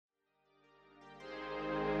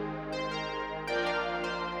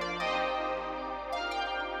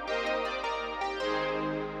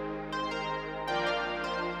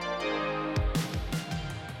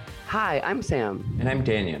Hi, I'm Sam. And I'm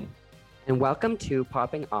Daniel. And welcome to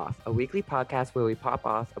Popping Off, a weekly podcast where we pop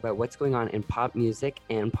off about what's going on in pop music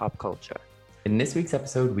and pop culture. In this week's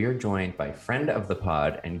episode, we are joined by friend of the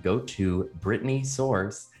pod and go-to Britney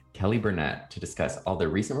source, Kelly Burnett, to discuss all the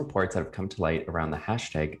recent reports that have come to light around the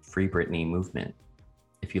hashtag Free Britney movement.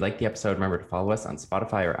 If you like the episode, remember to follow us on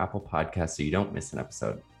Spotify or Apple Podcasts so you don't miss an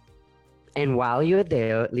episode. And while you're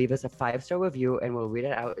there, leave us a 5-star review and we'll read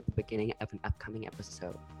it out at the beginning of an upcoming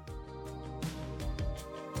episode.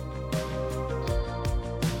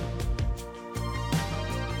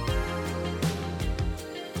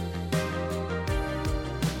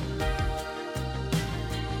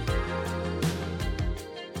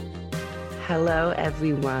 Hello,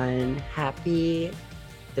 everyone. Happy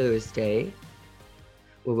Thursday.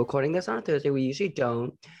 We're recording this on a Thursday. We usually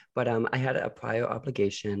don't, but I had a prior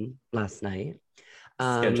obligation last night.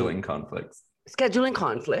 Scheduling conflicts.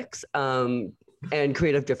 And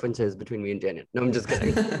creative differences between me and Janet. No, I'm just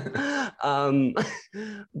kidding.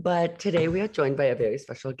 But today we are joined by a very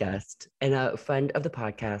special guest and a friend of the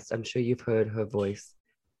podcast. I'm sure you've heard her voice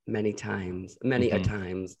many a times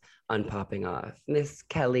on Popping Off. Miss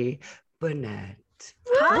Kelly Burnett.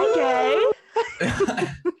 Hi,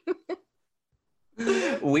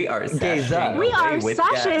 gay. We are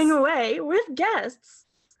sashing away with guests.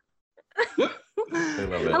 I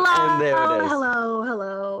love it.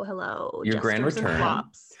 Hello. Your grand return.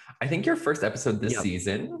 I think your first episode this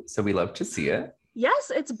season, so we love to see it.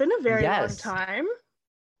 Yes, it's been a very long time.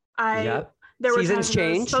 There were seasons times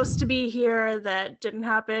change. I was supposed to be here that didn't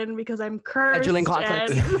happen because I'm cursed. Scheduling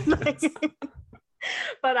conflicts.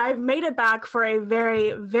 But I've made it back for a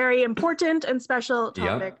very, very important and special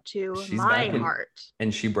topic to my heart.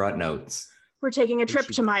 And she brought notes. We're taking a trip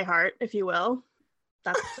to my heart, if you will.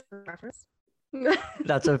 That's a reference.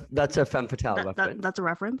 That's a femme fatale reference. That's a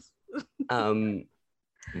reference. And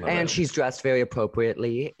she's dressed very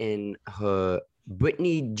appropriately in her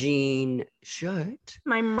Britney Jean shirt.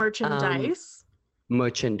 My merchandise.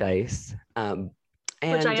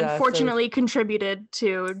 Which I unfortunately contributed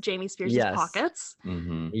to Jamie Spears' pockets.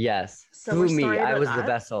 Mm-hmm. Yes. So through me, I was the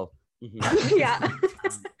vessel. Mm-hmm.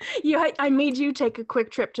 Yeah. I made you take a quick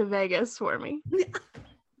trip to Vegas for me.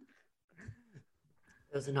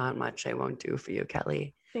 There's not much I won't do for you,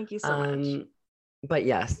 Kelly. Thank you so much. But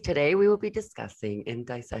yes, today we will be discussing and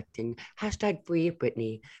dissecting hashtag Free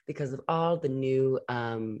Britney because of all the new,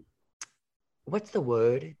 what's the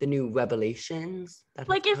word? The new revelations.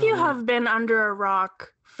 If you have been under a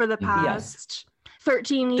rock for the past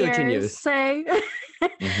 13 years, say,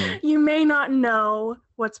 you may not know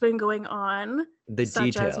what's been going on.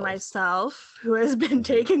 Such as myself, who has been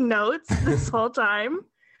taking notes this whole time.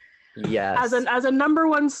 Yes. As a number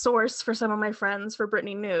one source for some of my friends for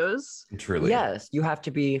Britney news. Truly. Yes, you have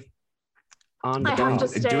to be on the have to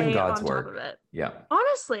stay doing God's on work. Top of it. Yeah.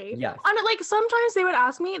 Honestly. Yes. Sometimes they would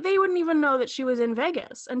ask me, they wouldn't even know that she was in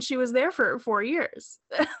Vegas and she was there for 4 years.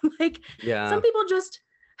 Some people just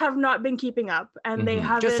have not been keeping up and they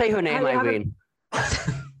haven't. Just say her name, Irene.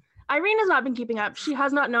 Irene has not been keeping up. She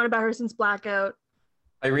has not known about her since Blackout.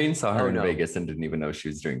 Irene saw her in Vegas and didn't even know she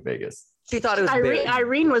was doing Vegas. She thought it was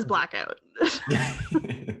Irene was Blackout.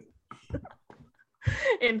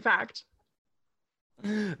 In fact.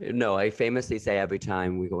 No, I famously say every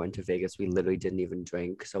time we go into Vegas, we literally didn't even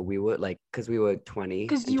drink. So we were because we were 20.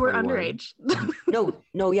 Because you were underage.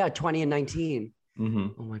 20 and 19. Mm-hmm.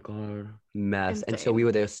 Oh my God. Mess. Insane. And so we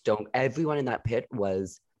were there stoned. Everyone in that pit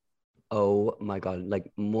was, oh my God,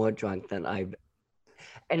 more drunk than I've.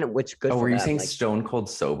 And which good. Were you saying stone cold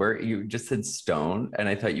sober? You just said stone, and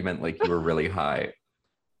I thought you meant you were really high.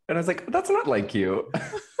 And I was like, that's not like you.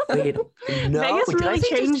 Wait, no. Vegas really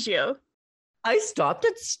changed you. I stopped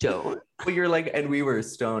at stone. Well, you're and we were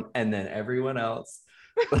stoned, and then everyone else.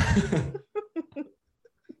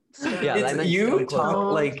 You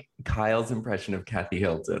talk like Kyle's impression of Kathy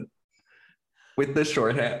Hilton with the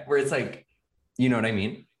short hair, where it's you know what I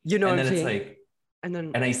mean? You know, and what then I'm it's saying?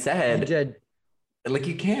 and I said, you did.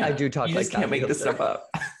 You can't. I do talk you like just can't make this stuff up.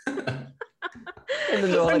 And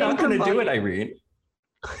then they're I'm not going to do it, Irene.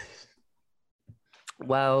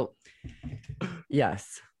 Well,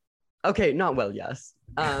 yes. Okay, not well, yes.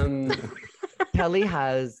 Kelly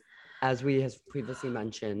has, as we have previously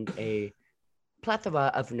mentioned, a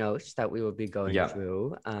plethora of notes that we will be going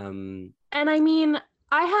through. And I mean,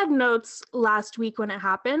 I had notes last week when it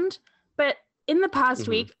happened, but in the past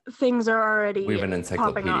week, things are already we have an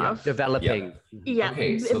encyclopedia popping off. Developing. Yeah,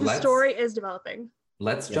 okay, so the story is developing.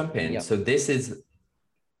 Let's jump in. So this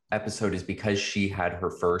episode is because she had her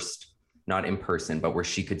first, not in person, but where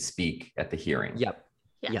she could speak at the hearing. Yep.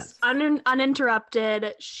 Yes.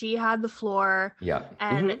 Uninterrupted. She had the floor. Yeah.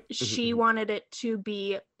 And she wanted it to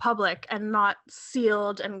be public and not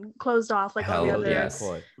sealed and closed off like all the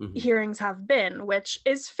other hearings have been, which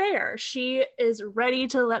is fair. She is ready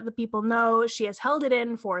to let the people know. She has held it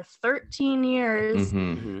in for 13 years.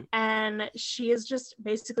 And she is just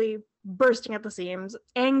basically bursting at the seams,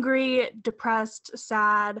 angry, depressed,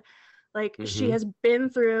 sad. Like she has been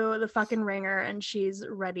through the fucking ringer and she's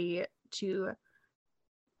ready to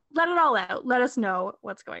let it all out. Let us know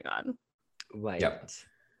what's going on. Right. Yep.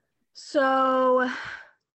 So,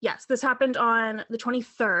 yes, this happened on the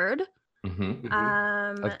 23rd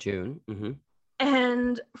of June.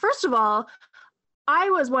 And first of all, I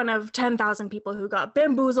was one of 10,000 people who got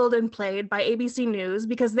bamboozled and played by ABC News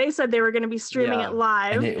because they said they were going to be streaming it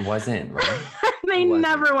live. And it wasn't, right? They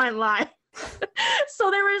never went live. So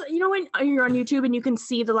there was, you know, when you're on YouTube and you can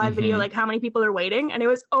see the live video, like how many people are waiting, and it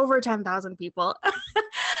was over 10,000 people.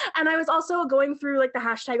 And I was also going through like the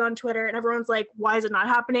hashtag on Twitter, and everyone's like, why is it not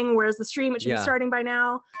happening? Where's the stream? It should be starting by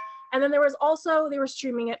now. And then there was also, they were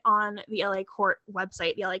streaming it on the LA court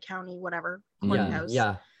website, the LA County, whatever, courthouse.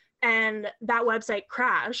 And that website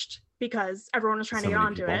crashed because everyone was trying to get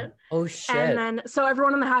onto it. Oh shit. And then so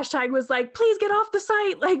everyone on the hashtag was like, please get off the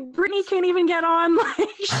site. Like Brittany can't even get on. Like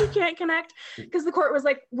she can't connect. Because the court was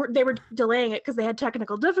like, they were delaying it because they had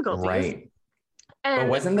technical difficulties. Right. And but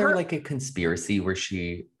wasn't there like a conspiracy where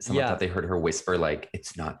someone thought they heard her whisper like,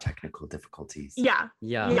 it's not technical difficulties? Yeah.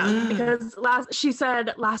 Because she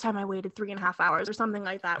said last time I waited 3.5 hours or something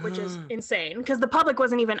like that, which is insane because the public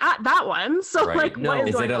wasn't even at that one. So like, what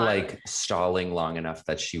is it like stalling long enough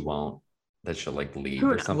that she'll like leave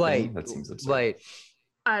or something? Right. That seems absurd. Right.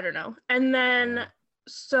 I don't know. And then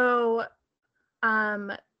so,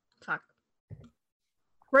 right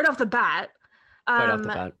off the bat.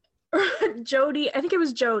 Jody, I think it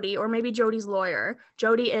was Jody, or maybe Jody's lawyer.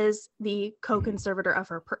 Jody is the co-conservator of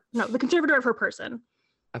her, the conservator of her person.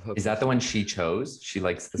 Is that the one she chose? She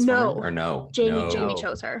likes this one, or no? Jamie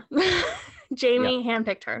chose her. Jamie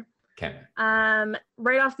handpicked her. Okay.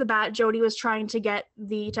 Right off the bat, Jody was trying to get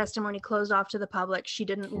the testimony closed off to the public. She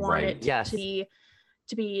didn't want it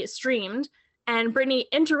to be streamed, and Brittany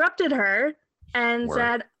interrupted her and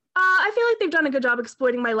said, I feel like they've done a good job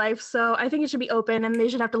exploiting my life, so I think it should be open and they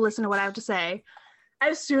should have to listen to what I have to say.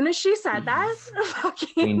 As soon as she said that,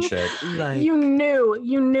 fucking, you knew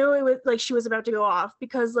it was like she was about to go off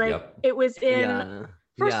because it was in,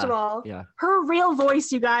 first of all, her real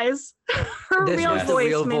voice, you guys. Her real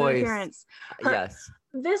voice made an appearance.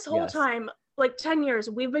 This whole time, like 10 years,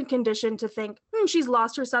 we've been conditioned to think, she's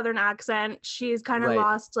lost her Southern accent. She's kind of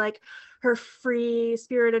lost like her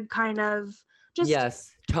free-spirited kind of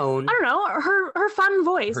tone. I don't know, her fun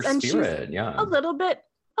voice, her and spirit, she's a little bit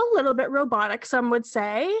robotic, some would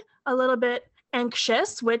say, a little bit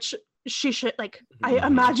anxious, which she should I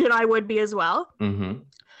imagine I would be as well.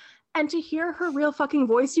 And to hear her real fucking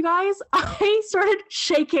voice, you guys, I started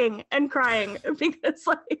shaking and crying because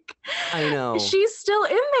I know she's still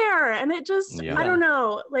in there, and it just I don't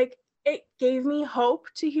know, like it gave me hope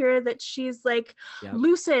to hear that she's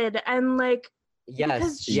lucid and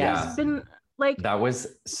because she's been that was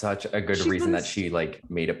such a good reason that she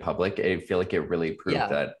made it public. I feel like it really proved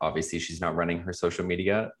that obviously she's not running her social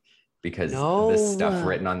media because the stuff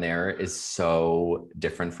written on there is so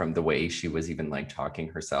different from the way she was even talking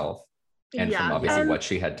herself and from obviously what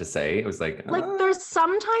she had to say. It was there's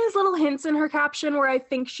sometimes little hints in her caption where I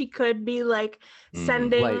think she could be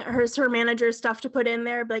sending her manager stuff to put in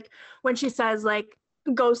there, when she says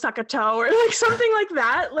go suck a toe or something like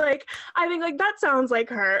that. I think that sounds like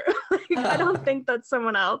her. I don't think that's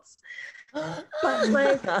someone else.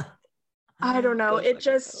 But I don't know.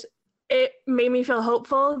 It made me feel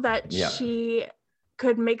hopeful that she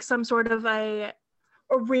could make some sort of a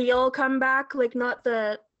real comeback, not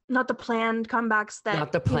the planned comebacks that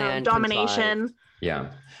not the planned domination.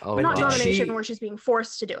 Not domination where she's being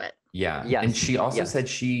forced to do it. And she also said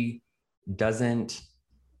she doesn't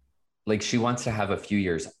she wants to have a few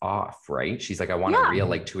years off, right? She's I want a real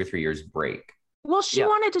 2 or 3 years break. Well, she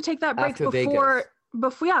wanted to take that break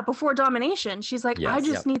before domination. She's I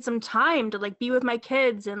just need some time to be with my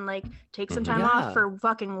kids and take some time off for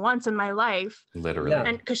fucking once in my life. Literally.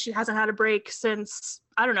 And because she hasn't had a break since,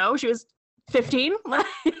 I don't know, she was 15.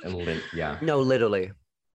 No, literally.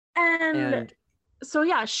 And so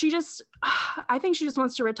she just, I think she just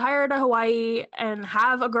wants to retire to Hawaii and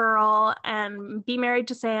have a girl and be married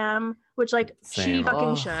to Sam, which she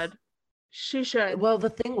fucking should. She should. Well,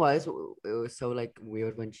 the thing was, it was so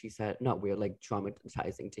weird when she said, not weird,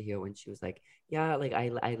 traumatizing to hear when she was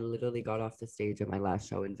I literally got off the stage at my last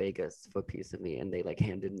show in Vegas for Piece of Me, and they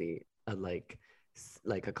handed me a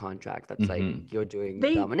like a contract that's like you're doing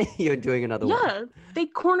you're doing another one. Yeah, they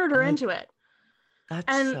cornered her into it.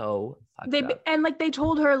 That's so fucked up. And like they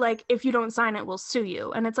told her like if you don't sign it, we'll sue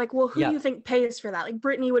you. And it's like, well, who do you think pays for that? Like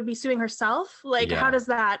Britney would be suing herself. Like how does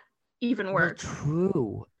that even work? Well,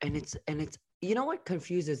 true. And it's you know what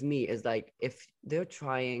confuses me is like if they're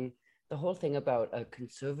trying. The whole thing about a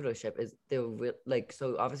conservatorship is they're like,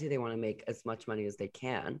 so obviously they want to make as much money as they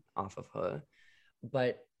can off of her,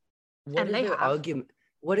 but what is their argument?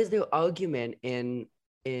 What is their argument in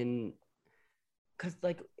because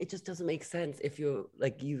like it just doesn't make sense if you're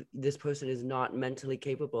like this person is not mentally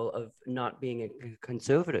capable of not being a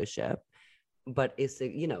conservatorship, but is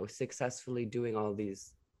successfully doing all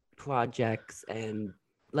these projects and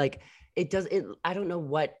like I don't know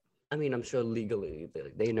what. I mean, I'm sure legally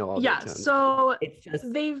they know all the terms. Yeah, so it's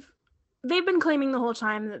just they've been claiming the whole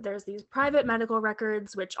time that there's these private medical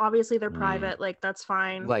records, which obviously they're private, like that's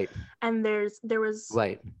fine. Right. And there was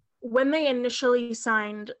when they initially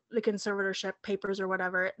signed the conservatorship papers or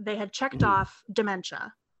whatever, they had checked off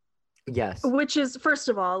dementia. Yes. Which is, first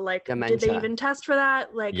of all, like, dementia. Did they even test for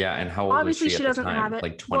that? Like, yeah, and how old obviously was she doesn't at the time? have it.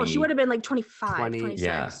 Like 20. Well, she would have been like 25,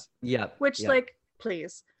 26. Yeah. Which, like,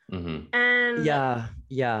 please. Mm-hmm. And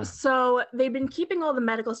yeah. So they've been keeping all the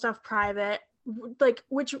medical stuff private, like,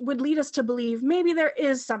 which would lead us to believe maybe there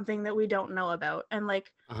is something that we don't know about, and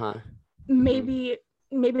like, maybe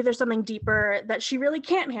there's something deeper that she really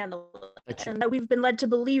can't handle, and that we've been led to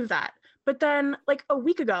believe that. But then, like a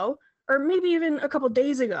week ago, or maybe even a couple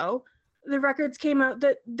days ago, the records came out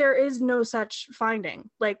that there is no such finding.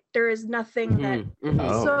 Like there is nothing that.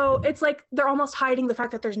 So it's like they're almost hiding the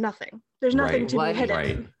fact that there's nothing. There's nothing to be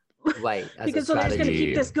hidden. Right. Because so they're just going to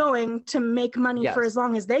keep this going to make money for as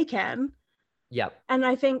long as they can. Yep. And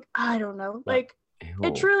I think, I don't know, like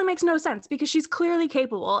it truly makes no sense because she's clearly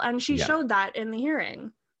capable and she showed that in the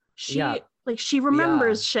hearing. She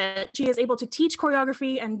remembers shit. She is able to teach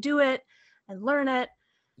choreography and do it and learn it.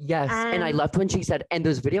 Yes. And I loved when she said, and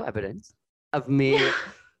there's video evidence of me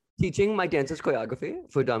teaching my dancers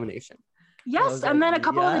choreography for domination. Yes, and then a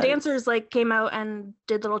couple of the dancers like came out and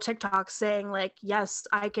did little TikToks saying like, yes,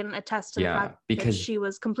 I can attest to the fact because she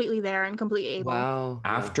was completely there and completely able. Wow.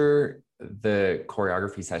 After the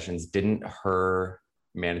choreography sessions, didn't her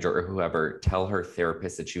manager or whoever tell her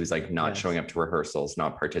therapist that she was like not showing up to rehearsals,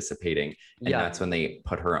 not participating, and that's when they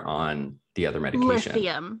put her on the other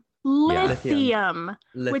medication. Lithium.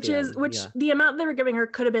 Which the amount they were giving her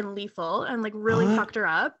could have been lethal and like really fucked her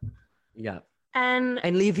up. Yeah. And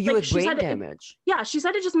leave you with brain damage. She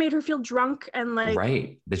said it just made her feel drunk and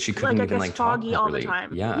like that she couldn't even like foggy talk all the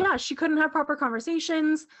time. Yeah, she couldn't have proper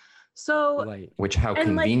conversations. So which how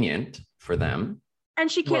convenient for them. And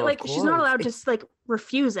she can't she's not allowed to like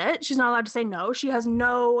refuse it. She's not allowed to say no. She has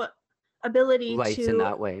no ability to in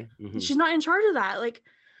that way. She's not in charge of that. Like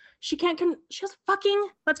she can't she has fucking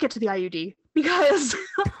let's get to the IUD because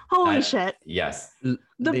holy shit. Yes. The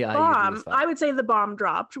bomb, I would say the bomb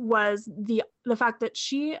dropped was the fact that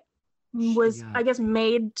she was, I guess,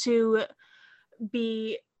 made to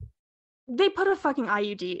be, they put a fucking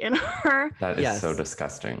IUD in her. That is so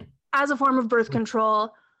disgusting. As a form of birth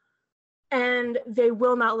control, and they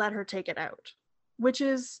will not let her take it out, which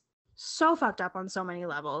is so fucked up on so many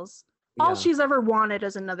levels. All she's ever wanted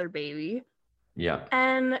is another baby. Yeah.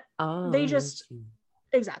 And they just,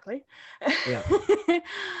 exactly. Yeah.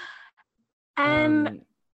 And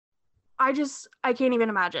I can't even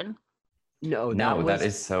imagine. No, that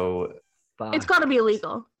is so. It's got to be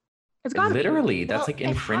illegal. It's got literally. That's like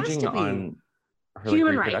infringing on her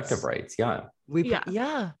human reproductive rights.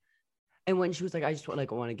 Yeah. And when she was like, I just want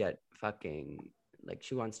to get fucking like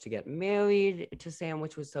she wants to get married to Sam,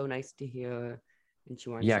 which was so nice to hear. And she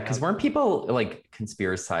wants because weren't people like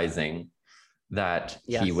conspiracizing that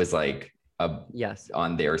he was like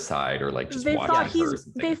on their side or like just they watching thought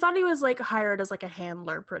they thought he was like hired as like a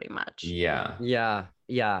handler pretty much. Yeah.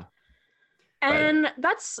 And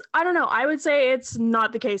that's, I don't know, I would say it's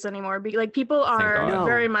not the case anymore. Like people are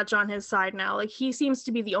very much on his side now. Like he seems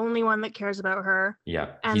to be the only one that cares about her.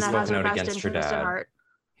 Yeah. And he's that has her spoken out best against her interest dad. at heart.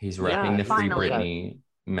 He's repping the Free Britney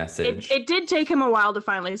message. It did take him a while to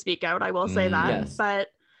finally speak out, I will say that. Yes. But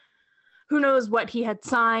who knows what he had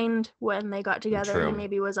signed when they got together. He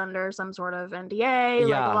maybe was under some sort of NDA,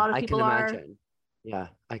 like a lot of people are. Yeah,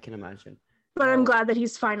 I can imagine. But I'm glad that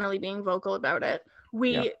he's finally being vocal about it.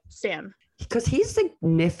 We stand. Because he's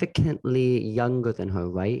significantly younger than her,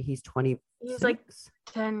 right? He's 20. He's like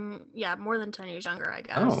 10, more than 10 years younger, I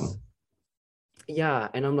guess. Oh. Yeah,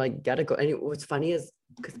 and I'm like, gotta go. And what's funny is,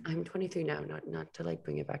 because I'm 23 now, not to like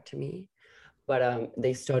bring it back to me, but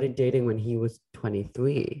they started dating when he was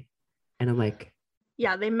 23. And I'm like,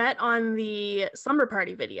 Yeah, they met on the slumber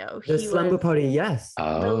party video. The slumber party, yes.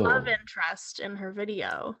 The love interest in her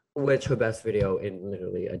video. Which her best video in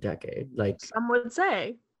literally a decade. Like some would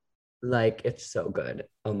say. Like it's so good.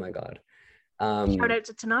 Oh my God. Shout out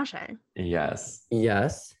to Tinashe. Yes.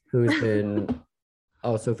 Yes. Who's been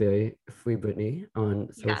also very Free Britney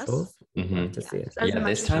on socials. Yes. Mm-hmm. To see it. Yeah,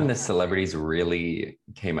 this time the celebrities really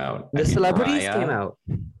came out. The celebrities came out.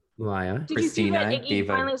 Mariah. Did Christina you see that Iggy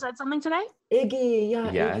finally said something today? Iggy,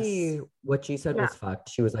 yeah, yes. Iggy. What she said was fucked.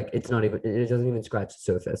 She was like, it doesn't even scratch the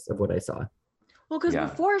surface of what I saw. Well, because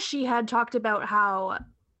before she had talked about how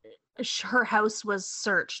her house was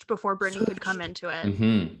searched before Britney could come into it.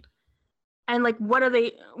 Mm-hmm. And like, what are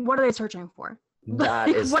they searching for? That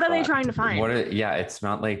is what are they trying to find? It's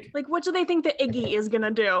not like what do they think that Iggy is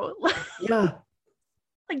gonna do? Yeah.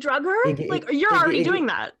 Like drug her? You're already doing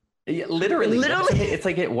that. Yeah, literally. It's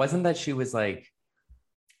like it wasn't that she was like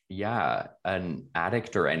an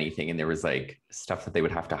addict or anything, and there was like stuff that they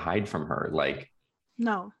would have to hide from her. Like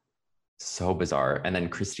no. So bizarre. And then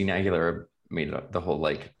Christina Aguilera made the whole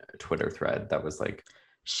like Twitter thread that was like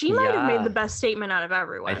she might have made the best statement out of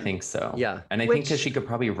everyone. I think so. Yeah. And I think because she could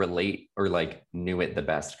probably relate or like knew it the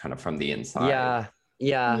best kind of from the inside.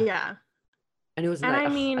 Yeah. And it was and I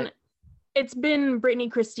mean it's been Britney,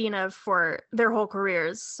 Christina for their whole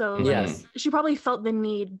careers. So yes. She probably felt the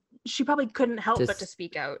need. She probably couldn't help but to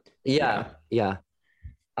speak out. Yeah.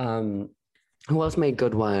 Who else made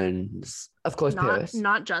good ones? Of course, Paris.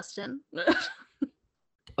 Not Justin.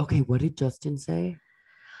 Okay, what did Justin say?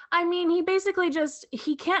 I mean, he basically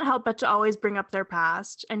he can't help but to always bring up their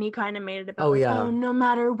past. And he kind of made it about, no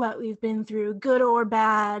matter what we've been through, good or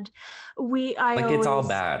bad, it's all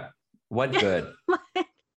bad. What good?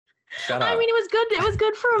 Shut up. I mean, it was good. It was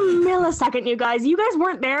good for a millisecond, you guys. You guys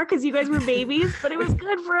weren't there because you guys were babies, but it was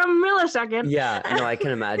good for a millisecond. Yeah, no, I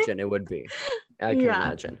can imagine it would be. I can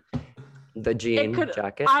imagine. The jean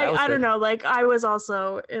jacket. I don't know. Like, I was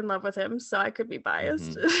also in love with him, so I could be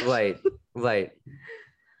biased. Mm-hmm. Right. But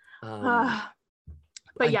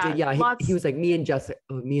he was like, me and Jessica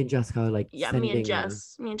are like, me and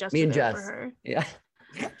Jess for her. Yeah.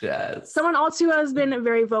 Jess. Someone else who has been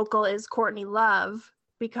very vocal is Courtney Love,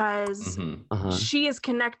 because she is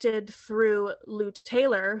connected through Lou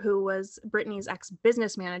Taylor, who was Britney's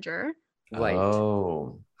ex-business manager. Right.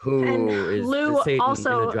 Oh. Who is Lou the Satan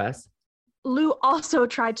in a dress? Lou also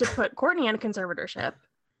tried to put Courtney in conservatorship.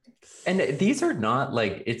 And these are not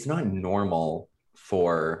like, it's not normal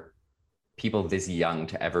for people this young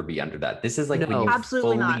to ever be under that. This is like when you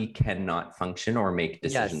fully cannot function or make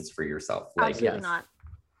decisions for yourself. Like, absolutely not.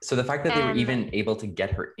 So the fact that they were even able to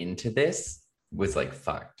get her into this was like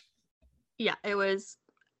fucked. Yeah, it was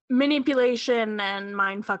manipulation and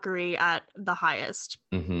mindfuckery at the highest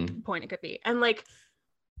point it could be. And like,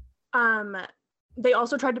 they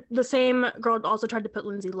also the same girl also tried to put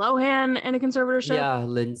Lindsay Lohan in a conservatorship. Yeah,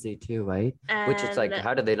 Lindsay too, right? Which is like,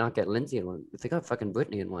 how did they not get Lindsay in one? They got fucking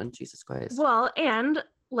Britney in one. Jesus Christ. Well, and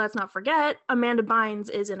let's not forget, Amanda Bynes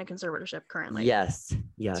is in a conservatorship currently. Yes,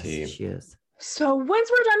 she is. So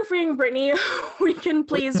once we're done freeing Britney, we can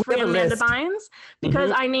please free Amanda Bynes,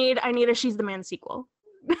 because I need a She's the Man sequel.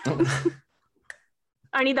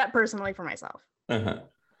 I need that personally for myself.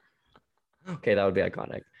 Okay, that would be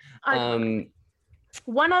iconic.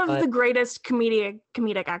 One of the greatest comedic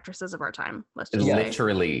actresses of our time. Let's just say.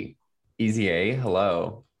 Literally. Easy A,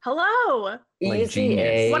 hello. Hello. Like Easy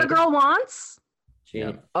A. What a girl wants.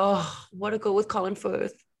 Yeah. Oh, what a girl with Colin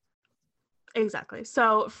Firth. Exactly.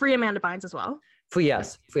 So free Amanda Bynes as well. Free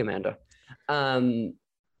Amanda.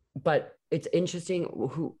 But it's interesting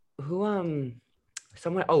who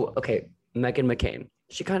someone. Oh, okay. Meghan McCain.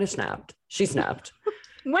 She kind of snapped. She snapped.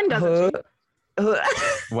 When doesn't she?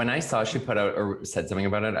 When I saw she put out or said something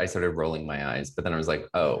about it, I started rolling my eyes, but then I was like,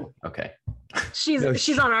 oh, okay. She's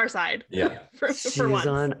on our side. Yeah. She's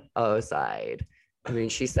on our side. I mean,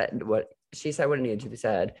 she said what needed to be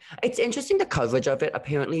said. It's interesting, the coverage of it.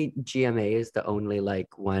 Apparently GMA is the only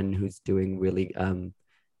like one who's doing really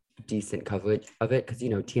decent coverage of it, because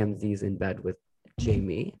TMZ's in bed with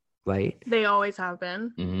Jamie, right? They always have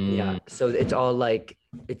been. Yeah. So it's all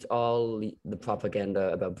the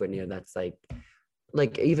propaganda about Britney that's like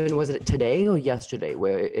even, was it today or yesterday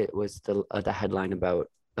where it was the headline about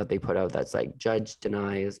that they put out that's like, judge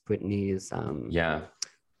denies Britney's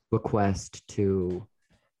request to,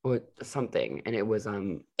 or something, and it was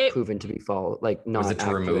proven to be false, like not was it to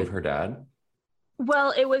accurate. Remove her dad?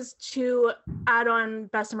 Well, it was to add on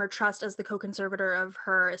Bessemer Trust as the co-conservator of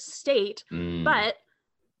her estate. But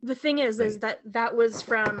the thing is that was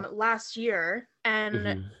from last year,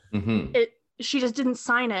 and she just didn't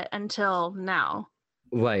sign it until now.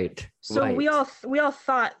 Right. So we all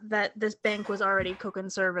thought that this bank was already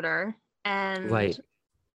co-conservator, and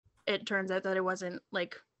it turns out that it wasn't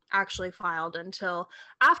like actually filed until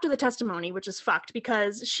after the testimony, which is fucked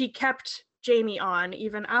because she kept Jamie on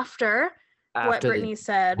even after what Brittany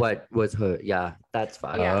said. What was her? Yeah, that's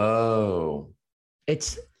fine. Yeah. Oh.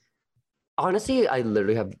 It's honestly, I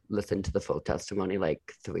literally have listened to the full testimony like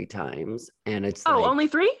 3 times, and it's only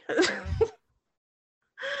 3?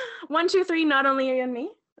 1, 2, 3, not only you and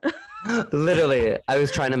me. Literally, I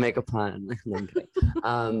was trying to make a plan.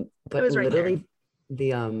 But was right literally,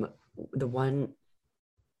 the one.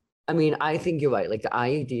 I mean, I think you're right. Like the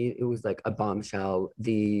IED, it was like a bombshell.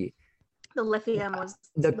 The lithium was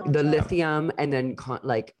the lithium, and then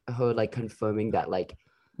like her like confirming that like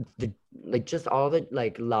just all the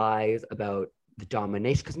like lies about the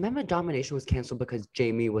domination. Because remember, domination was canceled because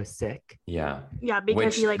Jamie was sick. Yeah. Yeah,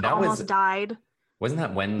 because he like almost died. Wasn't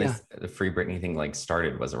that when the Free Britney thing like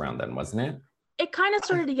started? Was around then, wasn't it? It kind of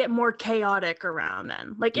started to get more chaotic around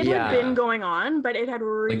then. Like it had been going on, but it had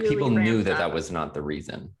really like people knew that up. That was not the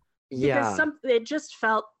reason. Because it just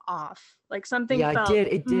felt off. Like something felt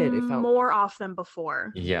it did. It felt more off than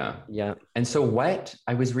before. Yeah. Yeah. And so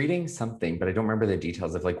I was reading something, but I don't remember the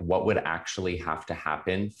details of like what would actually have to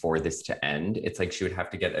happen for this to end. It's like she would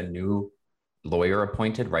have to get a new lawyer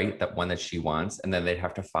appointed, right? That one that she wants, and then they'd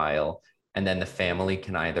have to file. And then the family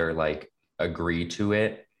can either like agree to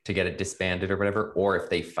it to get it disbanded or whatever, or if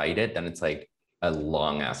they fight it, then it's like a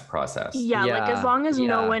long ass process. Yeah, like as long as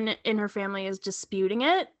no one in her family is disputing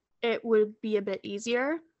it, it would be a bit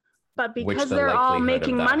easier. But because they're all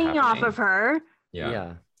making money off of her,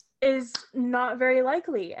 is not very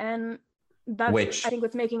likely. And that's I think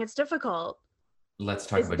what's making it difficult. Let's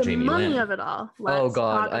talk about Jamie Lynn. The money of it all. Let's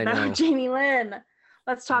talk about Jamie Lynn.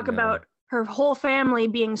 Let's talk about her whole family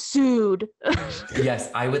being sued. Yes,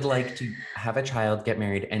 I would like to have a child, get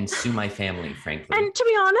married, and sue my family, frankly. And to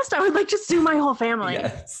be honest, I would like to sue my whole family.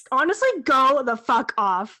 Yes. Honestly, go the fuck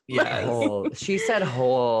off. Yes. She said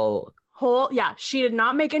whole. Yeah, she did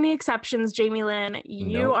not make any exceptions, Jamie Lynn.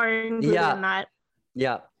 You are included in that.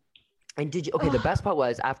 Yeah. And did you? Okay, the best part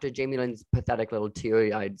was after Jamie Lynn's pathetic little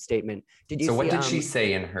teary-eyed statement. Did you? So what did she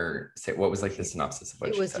say in her? What was like the synopsis of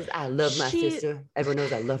what she said? It was just, "I love my sister." Everyone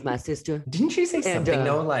knows I love my sister. Didn't she say something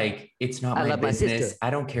though, like it's not my business? I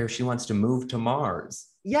don't care if she wants to move to Mars.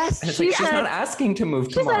 Yes, and she's not asking to move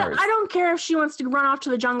to Mars. I don't care if she wants to run off to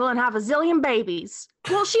the jungle and have a zillion babies.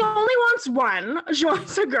 Well, she only wants one. She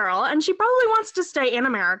wants a girl, and she probably wants to stay in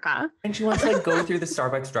America. And she wants to like go through the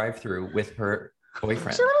Starbucks drive-through with her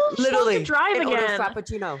boyfriend. She literally wants to drive again.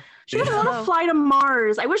 Frappuccino. She doesn't want to fly to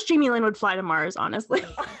Mars. I wish Jamie Lynn would fly to Mars, honestly.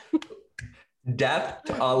 Death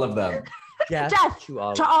to all of them. Death to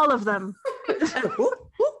all of them.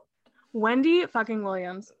 Wendy fucking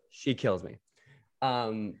Williams. She kills me.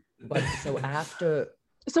 But so after.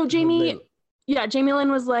 So Jamie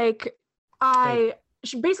Lynn was like,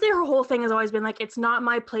 basically her whole thing has always been like, it's not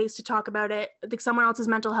my place to talk about it. Like someone else's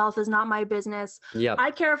mental health is not my business. Yeah. I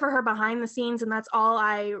care for her behind the scenes, and that's all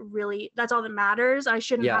that matters. I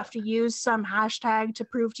shouldn't have to use some hashtag to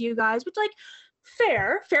prove to you guys, which like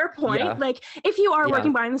fair point. Yeah. Like if you are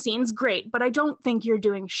working behind the scenes, great. But I don't think you're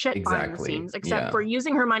doing shit behind the scenes except for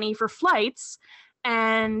using her money for flights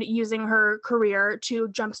and using her career to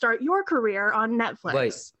jumpstart your career on Netflix.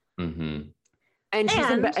 Right. Mm-hmm.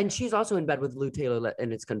 And she's also in bed with Lou Taylor,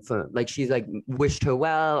 and it's confirmed. Like she's like wished her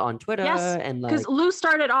well on Twitter. Yes, and because Lou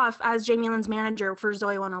started off as Jamie Lynn's manager for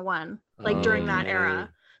Zoe 101, like during that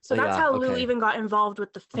era. So that's how Lou even got involved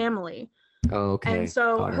with the family. Oh, okay. And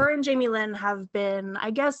so her and Jamie Lynn have been,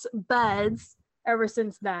 I guess, buds ever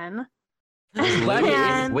since then.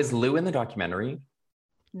 Was Lou in the documentary?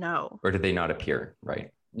 No. Or did they not appear?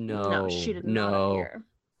 Right. No, she did not appear.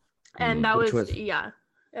 And that was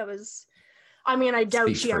it was. I mean, I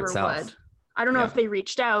doubt she ever would. I don't know if they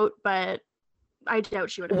reached out, but I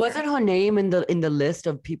doubt she would. Wasn't her name in the list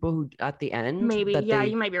of people who at the end? Maybe.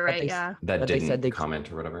 You might be right. That didn't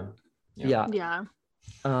comment or whatever. Yeah.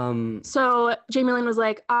 So Jamie Lynn was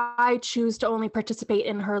like, I choose to only participate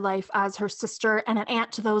in her life as her sister and an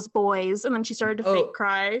aunt to those boys. And then she started to fake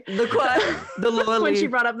cry. When she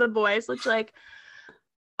brought up the boys, which like,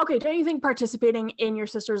 okay, don't you think participating in your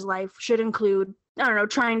sister's life should include, I don't know,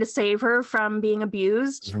 trying to save her from being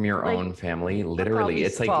abused? From your own family? Literally.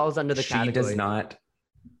 It's like falls under the category. She does not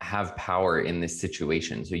have power in this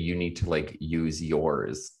situation. So you need to like use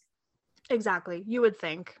yours. Exactly. You would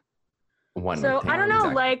think. I don't know,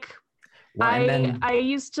 like I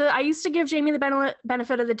used to give Jamie the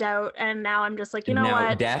benefit of the doubt, and now I'm just like, you know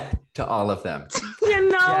what? Death to all of them. You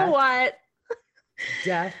know what?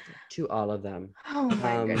 Death to all of them. Oh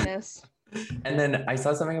my goodness. And then I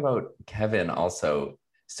saw something about Kevin also.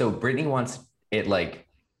 So Brittany wants it like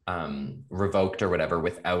revoked or whatever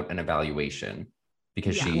without an evaluation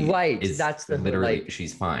because she is that's literally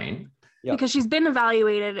she's fine. Yep. Because she's been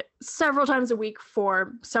evaluated several times a week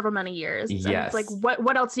for several many years. Yes. And it's like,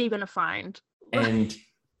 what else are you gonna find? And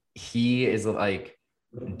he is like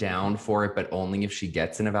down for it, but only if she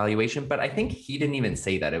gets an evaluation. But I think he didn't even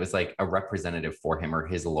say that. It was like a representative for him or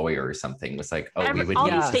his lawyer or something was like, oh, we would all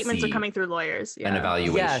need these to statements see are coming through lawyers. An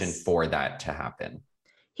evaluation for that to happen.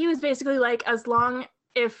 He was basically like, as long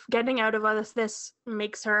if getting out of this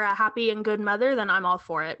makes her a happy and good mother, then I'm all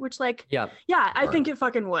for it. Which like, I think it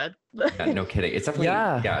fucking would. Yeah, no kidding. It's definitely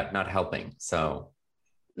not helping. So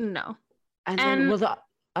no. And then, well, the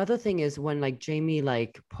other thing is when like Jamie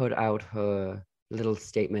like put out her little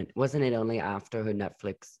statement, wasn't it only after her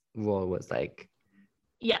Netflix role was like?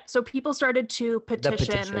 Yeah. So people started to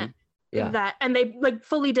petition. That, and they like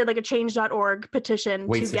fully did like a change.org petition.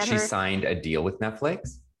 Wait, to so get she her... signed a deal with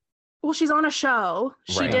Netflix? Well, she's on a show.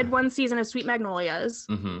 She did one season of Sweet Magnolias,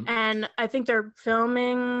 and I think they're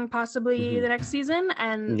filming possibly the next season.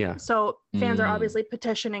 And so fans are obviously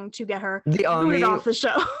petitioning to get her booted off the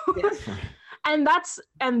show. and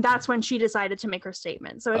that's when she decided to make her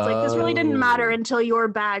statement. So it's like this really didn't matter until your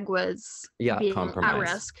bag was being at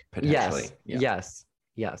risk. Yes.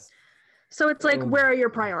 So it's like, where are your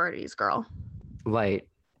priorities, girl? Right.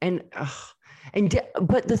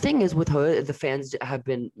 But the thing is with her, the fans have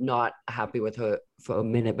been not happy with her for a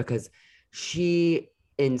minute because she,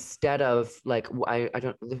 instead of like,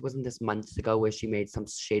 it wasn't this months ago where she made some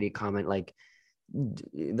shady comment like,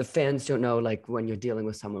 the fans don't know like when you're dealing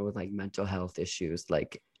with someone with like mental health issues,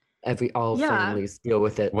 like all families deal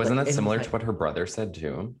with it. Wasn't that similar to what her brother said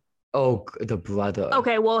too? Oh, the brother.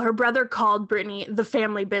 Okay, well, her brother called Brittany the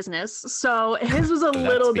family business, so his was a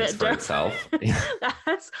little bit different.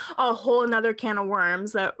 That's a whole another can of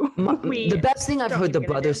worms that the best thing I've heard the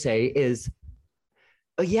brother say is,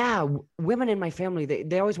 women in my family,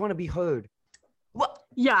 they always want to be heard. What?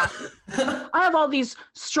 Yeah, I have all these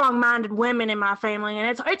strong-minded women in my family, and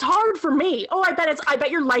it's hard for me. Oh, I bet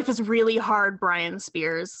your life is really hard, Brian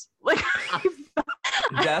Spears. Like,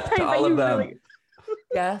 death to all of them. Really...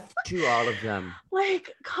 Death to all of them.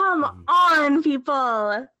 Like, come on,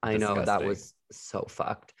 people. I know. Disgusting. That was so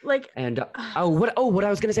fucked. Like, and what I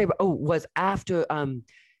was gonna say was after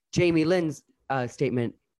Jamie Lynn's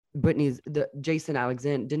statement, Jason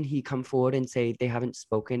Alexander, didn't he come forward and say they haven't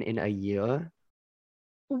spoken in a year?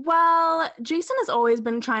 Well, Jason has always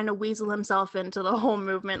been trying to weasel himself into the whole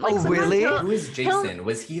movement. Like, really? Who is Jason?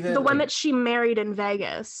 Was he the one that she married in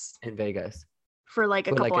Vegas? For like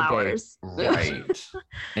a couple hours. Right.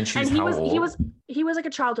 And he was like a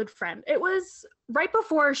childhood friend. It was right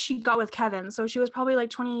before she got with Kevin, so she was probably like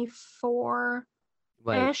 24-ish.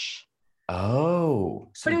 Right. Oh.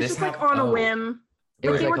 So but it was just like on a whim. They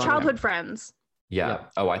were childhood friends. Yeah.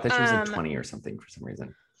 Oh, I thought she was like 20 or something for some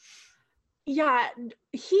reason. Yeah,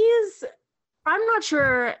 I'm not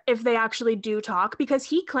sure if they actually do talk because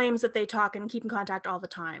he claims that they talk and keep in contact all the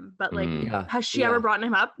time. But like, has she ever brought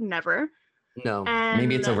him up? Never. No. And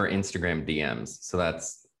maybe it's over Instagram DMs, so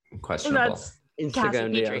that's questionable. That's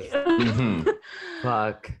Instagram DMs.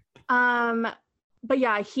 Fuck. But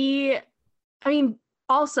yeah,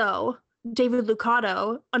 also David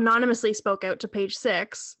Lucado anonymously spoke out to Page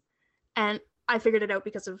Six, and I figured it out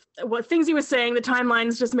because of what things he was saying. The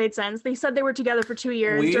timelines just made sense. They said they were together for 2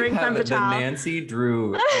 years during Femme Fatale. The Nancy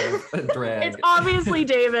Drew drag. It's obviously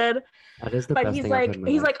David. That is the best thing I've heard.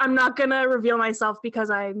 He's like, I'm not gonna reveal myself because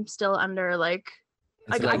I'm still under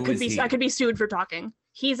I could be sued for talking.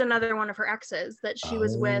 He's another one of her exes that she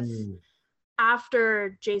was with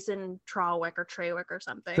after Jason Trawick or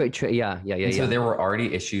something. Yeah. So there were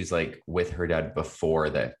already issues like with her dad before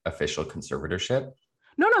the official conservatorship.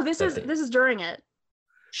 No, this is during it.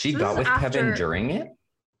 She got with Kevin during it?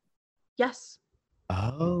 Yes.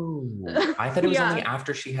 Oh. I thought it was only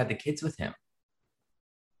after she had the kids with him.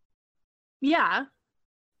 Yeah.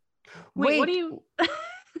 Wait, what do you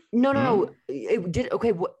No. It did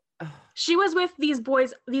okay, what She was with these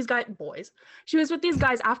guys. She was with these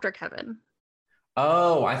guys after Kevin.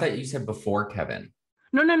 Oh, I thought you said before Kevin.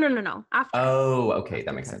 No. After. Oh, okay,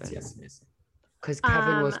 that makes sense. Yes. Because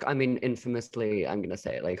Kevin was, infamously, I'm gonna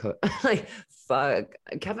say it, fuck,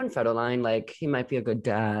 Kevin Federline, he might be a good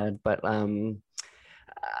dad, but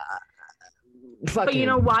But you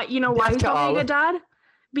know why? He's probably a good dad?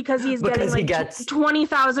 Because he gets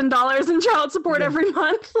 $20,000 in child support every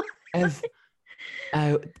month. When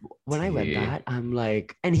I read that, I'm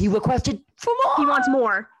like, and he requested for more. He wants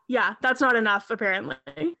more. Yeah, that's not enough, apparently.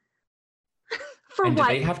 For and what?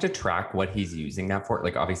 do they have to track what he's using that for?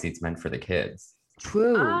 Like, obviously it's meant for the kids.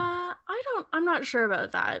 True. I'm not sure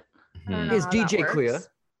about that. I don't know Is how DJ that queer? works.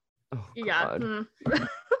 Oh, Yeah.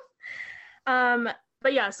 God.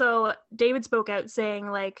 But yeah, so David spoke out saying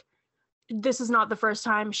like, this is not the first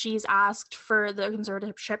time she's asked for the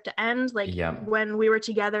conservatorship to end. Like when we were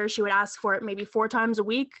together, she would ask for it maybe 4 times a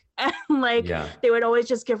week. And like they would always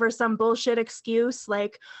just give her some bullshit excuse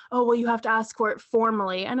like, oh, well, you have to ask for it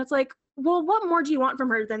formally. And it's like, well, what more do you want from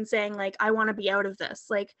her than saying like, I want to be out of this?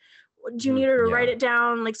 Like, do you need her to write it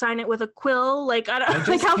down, like sign it with a quill? Like, I don't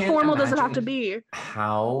like how formal does it have to be?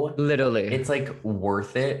 How literally it's like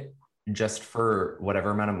worth it just for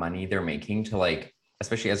whatever amount of money they're making to like,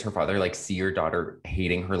 especially as her father, like see your daughter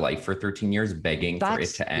hating her life for 13 years, begging for it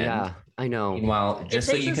to end. Yeah, I know. Meanwhile, just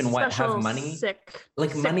so you can have money, sick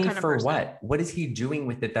money for person. what? What is he doing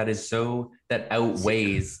with it that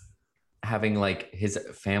outweighs having like his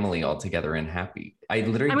family all together and happy? I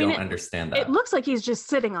literally don't understand that. It looks like he's just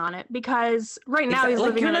sitting on it because right now he's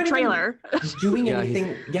living in a trailer. Doing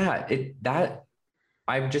anything.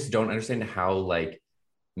 I just don't understand how like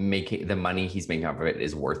making the money he's making off of it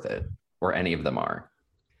is worth it, or any of them are.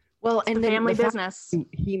 Well, and family business.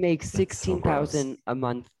 He makes 16,000 a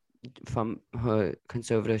month from her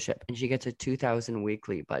conservatorship, and she gets a 2,000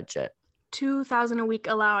 weekly budget. 2,000 a week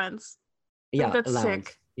allowance. Yeah, that's allowance.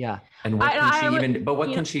 Sick. Yeah. And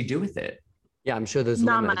what can she do with it? Yeah, I'm sure there's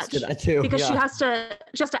not limits much to that too. Because she has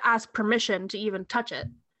to ask permission to even touch it,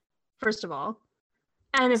 first of all.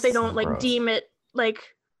 And if they don't like deem it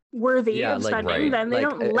like worthy of spending, then they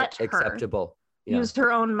don't let her use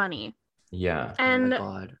her own money. Yeah. And oh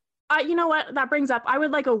my God. You know what? That brings up, I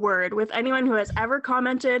would like a word with anyone who has ever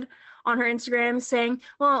commented on her Instagram saying,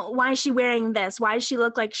 well, why is she wearing this? Why does she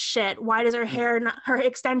look like shit? Why does her hair, her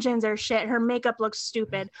extensions are shit? Her makeup looks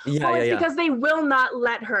stupid. Because they will not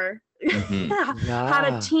let her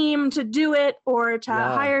have a team to do it or to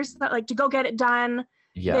hire, like to go get it done.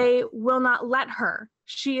 Yeah. They will not let her.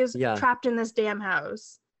 She is trapped in this damn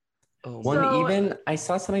house. Even I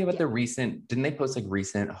saw something about the recent, didn't they post like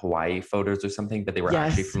recent Hawaii photos or something, but they were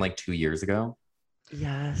actually from like 2 years ago?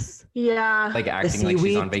 Yes. Yeah. Like acting like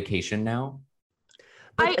she's on vacation now.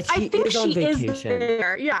 I think she is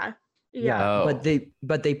there. Yeah. Yeah. Oh.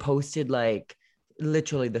 But they posted like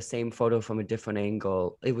literally the same photo from a different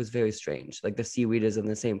angle. It was very strange. Like the seaweed is in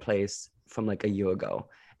the same place from like a year ago,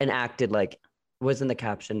 and acted like wasn't the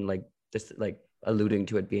caption like just like alluding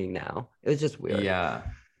to it being now. It was just weird. Yeah.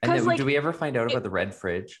 And then, do we ever find out about the red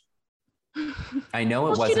fridge? I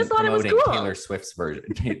know it wasn't promoting Taylor Swift's version,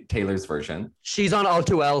 Taylor's version. She's on All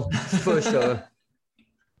Too Well for sure.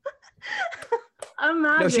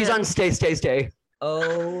 Imagine. No, she's on Stay.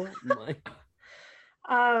 Oh my.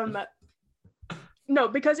 No,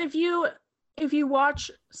 because if you watch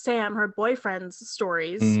Sam, her boyfriend's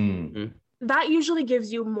stories, that usually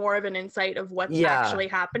gives you more of an insight of what's actually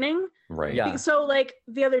happening. Right. Yeah. So like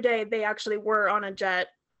the other day, they actually were on a jet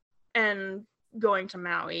and going to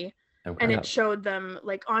Maui. Okay. And it showed them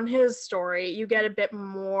like on his story, you get a bit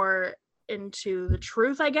more into the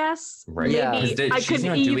truth, I guess. Right. Yeah. You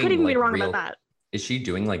could even be wrong about that. Is she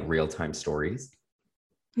doing like real-time stories?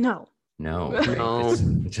 No.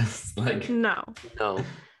 It's just like no.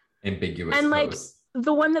 Ambiguous. And like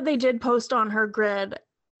the one that they did post on her grid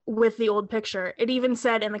with the old picture, it even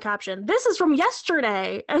said in the caption, "This is from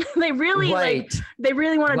yesterday," and they really want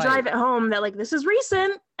to drive it home that like this is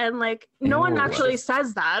recent, and like no one actually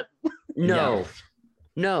says that. No,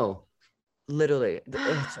 literally.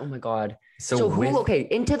 Oh my God. So who?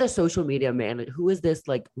 Into the social media man. Who is this?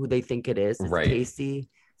 Like who they think it is? It's Casey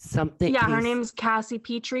something. Yeah, her name's Cassie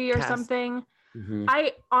Petrie or something. Mm-hmm.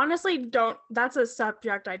 I honestly don't. That's a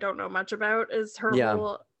subject I don't know much about. Is her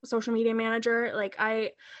whole social media manager. Like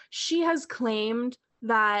she has claimed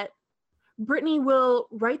that Britney will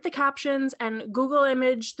write the captions and Google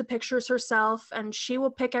image the pictures herself, and she will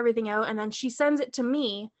pick everything out, and then she sends it to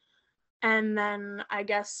me, and then I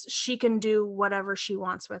guess she can do whatever she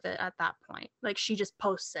wants with it at that point. Like she just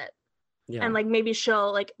posts it. Yeah. And like maybe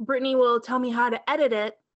she'll like Britney will tell me how to edit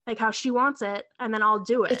it, like how she wants it, and then I'll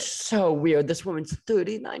do it. It's so weird. This woman's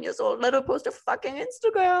 39 years old. Let her post a fucking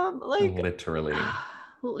Instagram. Like literally.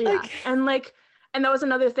 Yeah. And that was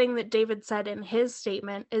another thing that David said in his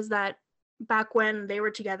statement, is that back when they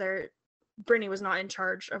were together, Britney was not in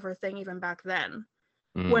charge of her thing even back then.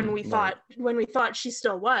 When we thought she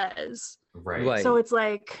still was. Right. So it's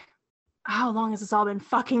like, how long has this all been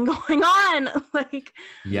fucking going on? Like,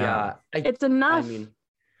 it's enough. I mean,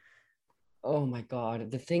 oh my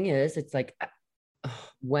God. The thing is, it's like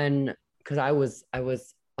because I was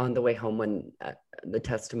on the way home when the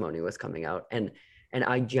testimony was coming out, and And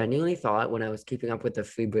I genuinely thought when I was keeping up with the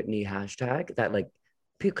Free Britney hashtag that like,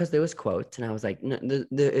 because there was quotes and I was like, no,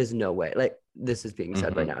 there is no way like this is being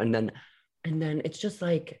said right now. And then it's just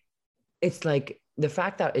like, it's like the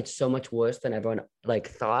fact that it's so much worse than everyone like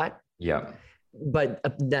thought. Yeah. But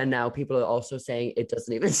then now people are also saying it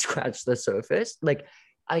doesn't even scratch the surface. Like,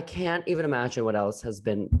 I can't even imagine what else has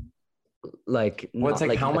been like. Well, it's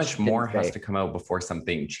like how much more has to come out before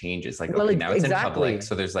something changes? Like, okay, now it's in public,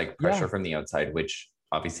 so there's like pressure from the outside, which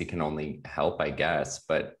obviously can only help, I guess.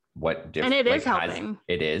 But what difference? And it is helping.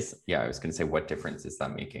 It is. Yeah, I was going to say, what difference is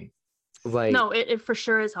that making? Right. No, it for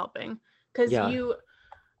sure is helping because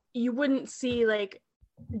you wouldn't see like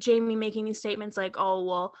Jamie making these statements like, oh,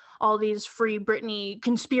 well, all these Free Britney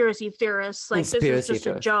conspiracy theorists, like this is just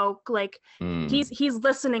a joke. Like he's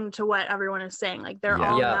listening to what everyone is saying. Like they're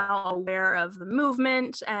all now aware of the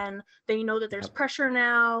movement and they know that there's pressure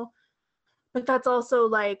now. But that's also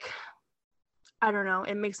like, I don't know,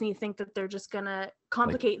 it makes me think that they're just gonna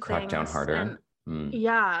complicate like, crack things. Down harder.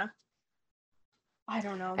 Yeah. I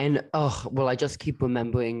don't know. And I just keep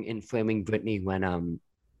remembering in Framing Britney when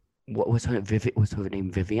what was her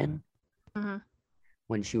name Vivian? Mm-hmm.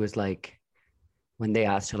 When she was like, when they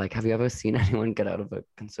asked her like, have you ever seen anyone get out of a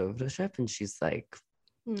conservatorship? And she's like,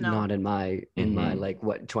 no. Not in my like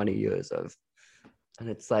 20 years of. And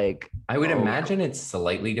it's like, I would imagine it's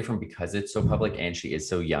slightly different because it's so public and she is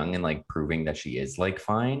so young and like proving that she is like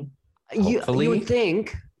fine. Hopefully. You would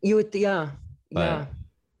think But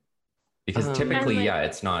because typically,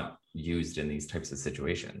 it's not used in these types of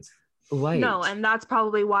situations. Right. No, and that's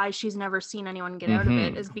probably why she's never seen anyone get out of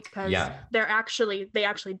it, is because they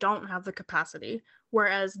actually don't have the capacity.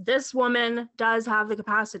 Whereas this woman does have the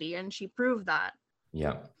capacity and she proved that.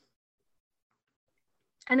 Yeah.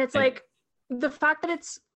 And it's like the fact that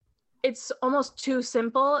it's almost too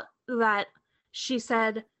simple that she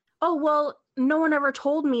said, oh, well, no one ever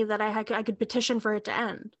told me that I could petition for it to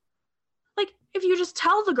end. Like, if you just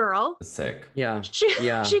tell the girl, sick.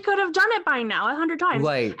 She could have done it by now 100 times.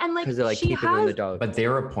 Right. And like, because they're like keeping her in the dark. But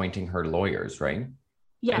they're appointing her lawyers, right?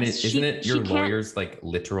 Yes. And isn't it your lawyer's like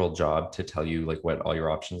literal job to tell you like what all your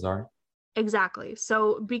options are? Exactly.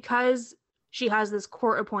 So because she has this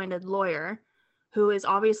court-appointed lawyer who is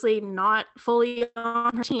obviously not fully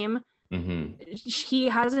on her team, he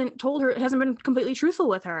hasn't been completely truthful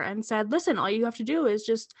with her and said, listen, all you have to do is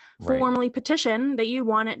just formally petition that you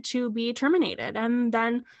want it to be terminated, and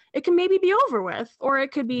then it can maybe be over with, or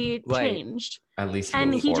it could be changed. At least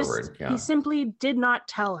he simply did not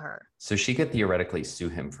tell her. So she could theoretically sue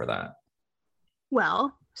him for that.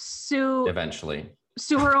 Well, eventually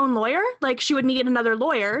sue her own lawyer. Like, she would need another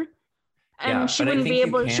lawyer, and she wouldn't be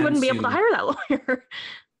able to hire that lawyer.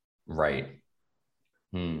 Right.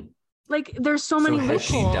 Like, there's so many loopholes. Has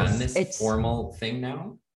she done this formal thing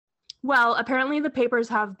now? Well, apparently the papers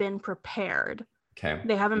have been prepared. Okay.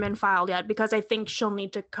 They haven't been filed yet because I think she'll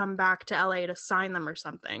need to come back to LA to sign them or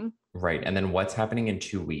something. Right. And then what's happening in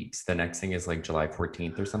 2 weeks? The next thing is like July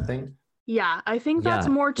 14th or something? Yeah, I think that's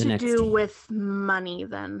more to do with money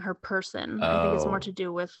than her person. I think it's more to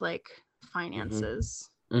do with like finances.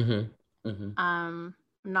 I'm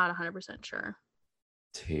not 100% sure.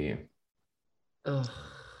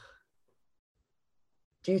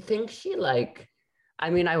 Do you think she like,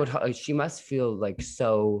 I mean, she must feel like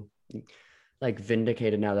so like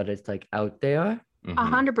vindicated now that it's like out there.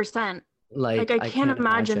 100%. Like I can't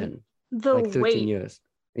imagine the like 13 weight. Years.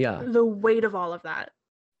 Yeah. The weight of all of that.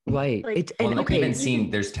 Right. Like, even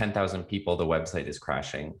seeing there's 10,000 people, the website is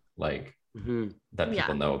crashing, like that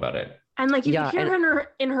people know about it. And like you can hear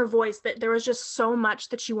in her voice that there was just so much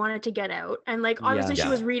that she wanted to get out. And like obviously she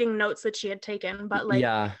was reading notes that she had taken, but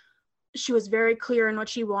like she was very clear in what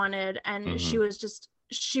she wanted, and she was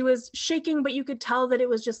shaking, but you could tell that it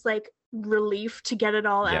was just like relief to get it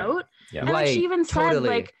all out. And like she even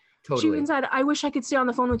said she even said, I wish I could stay on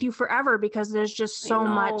the phone with you forever because there's just so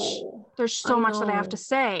much that I have to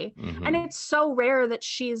say. And it's so rare that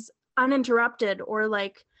she's uninterrupted, or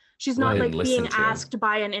like she's not like being asked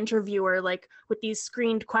by an interviewer like with these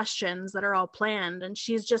screened questions that are all planned, and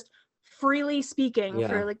she's just freely speaking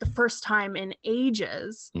for like the first time in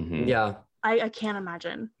ages. I can't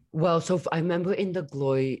imagine. Well, so I remember in the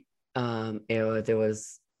Glory era, there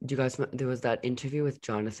was that interview with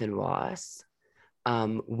Jonathan Ross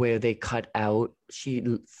where they cut out, she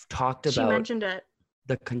mentioned it,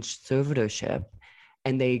 the conservatorship,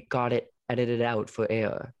 and they got it edited out for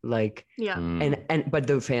air. Like, but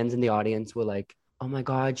the fans in the audience were like, oh my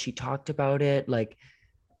God, she talked about it. Like,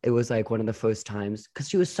 it was like one of the first times, because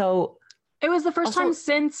she was so. It was the first time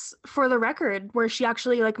since For the Record where she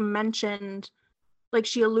actually like mentioned, like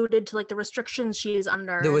she alluded to like the restrictions she's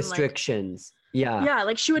under. The restrictions. Yeah,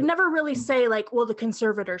 like she would never really say like, well, the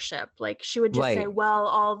conservatorship. Like she would just say, well,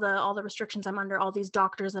 all the restrictions I'm under, all these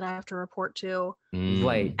doctors that I have to report to.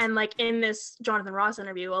 Right. And like in this Jonathan Ross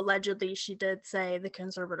interview, allegedly she did say the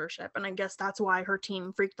conservatorship. And I guess that's why her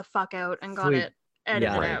team freaked the fuck out and got it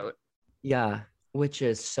edited out. Yeah, which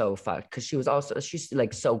is so fucked because she was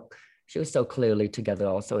so clearly together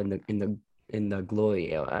also in the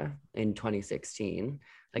Glory era in 2016.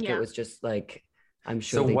 Like it was just like, I'm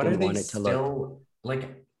sure they didn't want it to look. So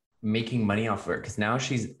like making money off of her? Because now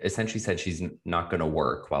she's essentially said she's not going to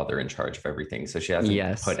work while they're in charge of everything. So she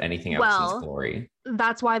hasn't put anything out since Glory.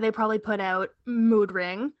 That's why they probably put out Mood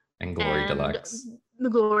Ring. And Glory Deluxe. The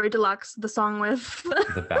Glory Deluxe, the song with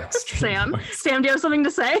the Backstreet Sam. Boys. Sam, do you have something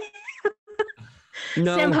to say?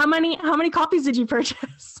 No. Sam, how many copies did you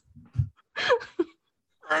purchase?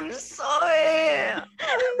 I'm sorry.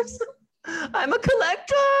 I'm a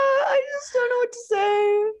collector. I just don't know what to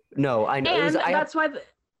say. No, I know. And that's why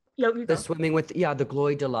the swimming with the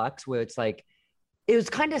Glory Deluxe, where it's like, it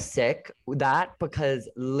was kind of sick that because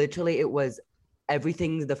literally it was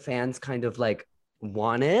everything the fans kind of like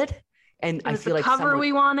wanted, and I feel like the cover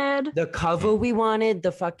we wanted,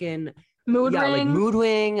 the fucking Mood Ring, like Mood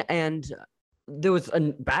Ring, and there was a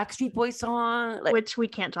Backstreet Boys song, like, which we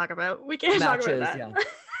can't talk about. We can't talk about that. Yeah.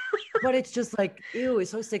 But it's just like, ew,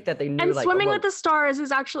 it's so sick that they knew. And like, Swimming with the Stars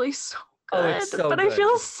is actually so good. Oh, it's so but good. I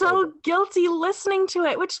feel so guilty listening to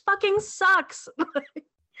it, which fucking sucks.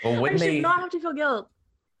 Well, when I should not have to feel guilt.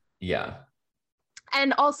 Yeah.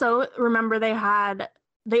 And also, remember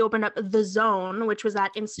they opened up The Zone, which was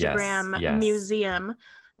that Instagram museum.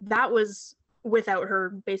 That was without her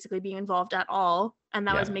basically being involved at all. And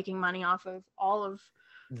that was making money off of all of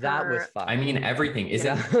that was fun. I mean, everything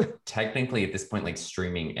isn't technically at this point like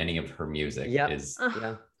streaming any of her music is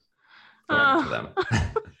going to them.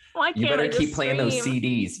 Why can't you better keep stream? playing those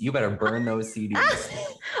CDs. You better burn those CDs.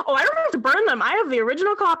 Oh, I don't have to burn them. I have the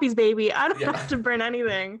original copies, baby. I don't have to burn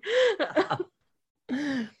anything.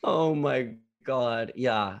 Oh my God.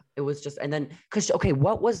 Yeah. It was just, and then,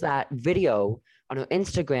 what was that video on her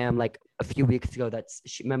Instagram like a few weeks ago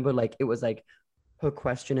remember, like, it was like her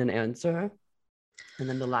question and answer. And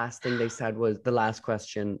then the last thing they said was, the last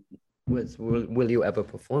question was, will you ever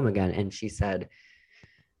perform again? And she said,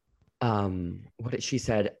 she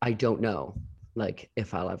said, I don't know, like,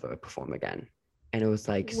 if I'll ever perform again. And it was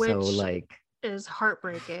like, which so like is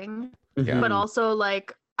heartbreaking, yeah. but also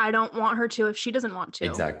like, I don't want her to if she doesn't want to.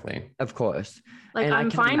 Exactly. Of course. Like, and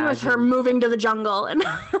I'm fine with her moving to the jungle and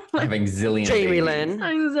like, having zillions Jamie Lynn.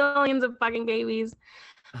 Having zillions of fucking babies.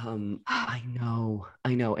 I know.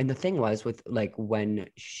 And the thing was with like when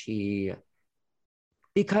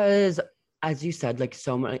because as you said, like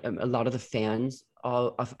so many, a lot of the fans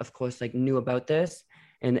all of course like knew about this,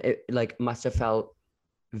 and it like must have felt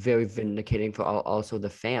very vindicating for also the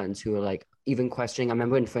fans who were like even questioning. I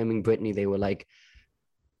remember in Framing Britney, they were like,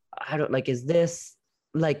 I don't like, is this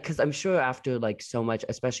like, because I'm sure after like so much,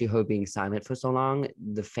 especially her being silent for so long,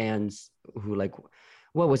 the fans who like,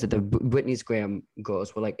 what was it? The Britney's Graham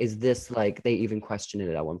girls were like, is this like, they even questioned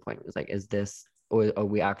it at one point. It was like, is this, or are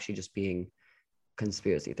we actually just being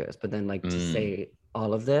conspiracy theorists? But then like to say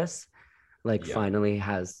all of this, like finally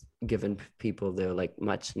has given people their like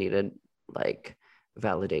much needed like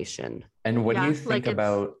validation. And what do you think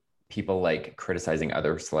about people like criticizing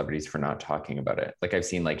other celebrities for not talking about it? Like I've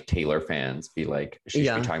seen like Taylor fans be like, she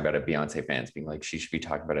should be talking about it. Beyonce fans being like, she should be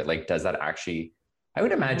talking about it. Like, does that actually, I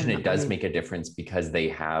would imagine it does make a difference because they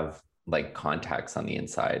have like contacts on the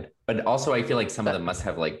inside, but also I feel like some of them must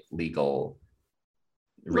have like legal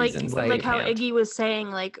reasons. Like how Iggy was saying,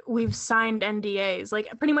 like we've signed NDAs, like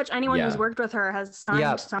pretty much anyone who's worked with her has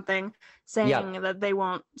signed something saying that they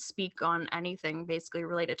won't speak on anything basically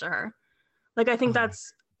related to her. Like I think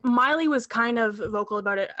that's, Miley was kind of vocal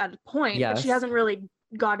about it at a point, but she hasn't really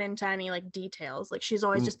got into any like details. Like she's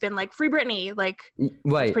always just been like, Free Britney, like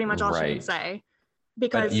that's pretty much all she can say.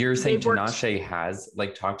 Because but you're saying Tinashe has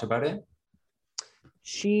like talked about it?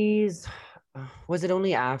 She's was it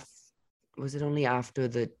only after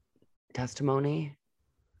the testimony?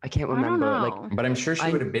 I can't remember. I don't know. Like, but I'm sure she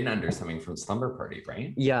would have been under something from Slumber Party,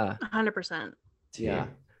 right? Yeah, 100%. Yeah,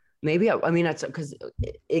 maybe. I mean, that's because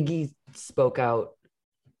Iggy spoke out.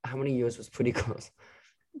 How many years was Pretty Girls?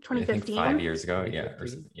 2015. 5 years ago. Yeah.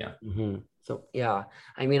 Mm-hmm. So yeah,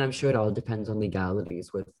 I mean, I'm sure it all depends on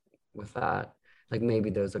legalities with that. Like maybe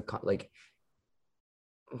there's a like.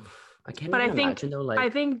 I can't. But imagine though. Like, I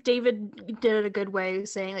think David did it a good way,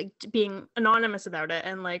 saying like being anonymous about it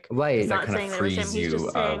and like he's not saying that it was him. He's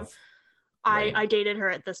just saying, I dated her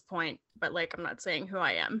at this point, but like I'm not saying who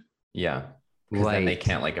I am. Yeah. Because then they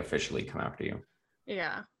can't like officially come after you.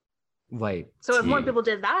 Yeah. Right. So if more people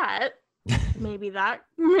did that, maybe that's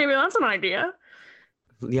an idea.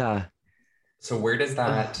 Yeah. So where does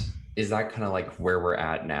that, is that kind of like where we're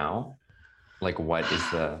at now? Like what is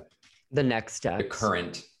the next step? The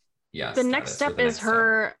current, The next step is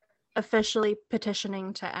her officially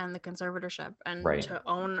petitioning to end the conservatorship and to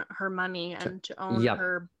own her money and to own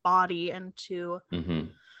her body and to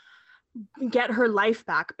get her life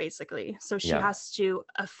back, basically. So she has to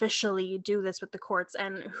officially do this with the courts,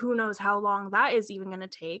 and who knows how long that is even going to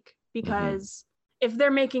take, because if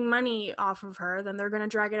they're making money off of her, then they're going to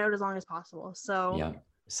drag it out as long as possible. So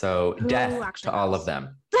so death to all of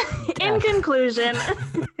them. In conclusion,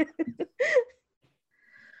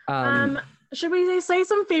 should we say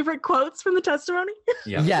some favorite quotes from the testimony?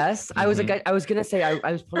 Yes, I was gonna say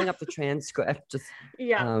I was pulling up the transcript.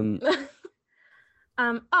 And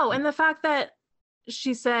the fact that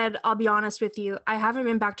she said, "I'll be honest with you, I haven't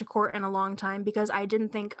been back to court in a long time because I didn't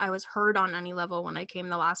think I was heard on any level when I came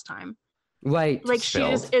the last time." Right. Like she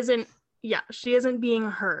just isn't. Yeah, she isn't being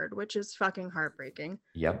heard, which is fucking heartbreaking.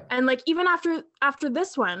 Yep. And like even after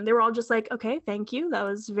this one, they were all just like, "Okay, thank you. That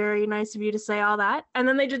was very nice of you to say all that." And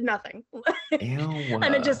then they did nothing.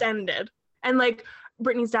 And it just ended. And like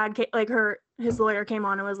Brittany's dad, his lawyer came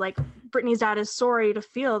on and was like, Brittany's dad is sorry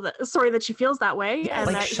that she feels that way, and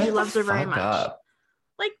that he loves her very much.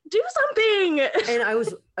 Like, do something. And I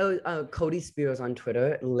was Cody Spears on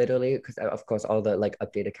Twitter, literally, because of course all the like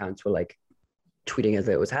update accounts were like tweeting as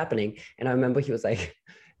it was happening, and I remember he was like,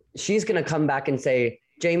 she's gonna come back and say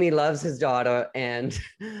Jamie loves his daughter and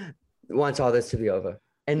wants all this to be over,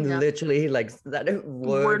 and literally like that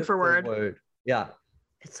word for word. Yeah,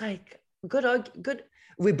 it's like good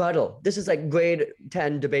rebuttal. This is like grade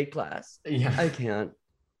 10 debate class. I can't.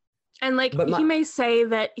 And like he may say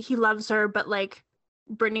that he loves her, but like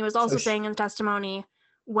Brittany was also saying in the testimony,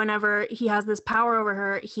 whenever he has this power over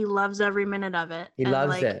her, he loves every minute of it. He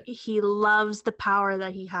loves it. He loves the power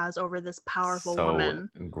that he has over this powerful woman.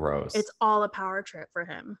 Gross. It's all a power trip for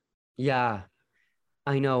him. Yeah,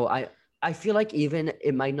 I know. I feel like even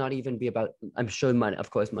it might not even be about, I'm sure money,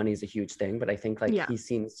 of course, money is a huge thing, but I think like he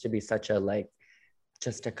seems to be such a like,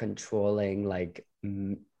 just a controlling like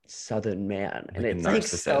Southern man. And it's like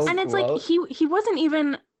so and it's like he wasn't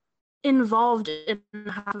even involved in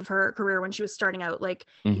half of her career when she was starting out. Like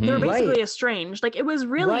they were basically estranged. Like it was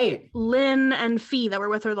really Lynn and Fee that were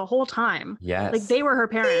with her the whole time. Yes. Like they were her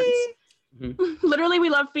parents. Literally, we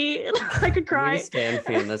love Fee. I could cry. We stand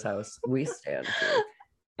Fee in this house. We stand Fee.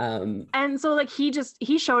 And so like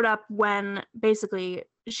he showed up when basically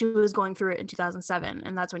she was going through it in 2007,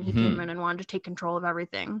 and that's when he came in and wanted to take control of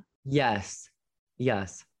everything. Yes.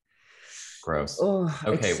 Gross.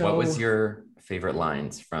 Okay, what was your favorite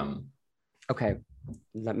lines from? Okay,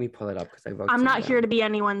 let me pull it up because I wrote. I'm not here to be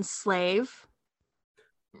anyone's slave.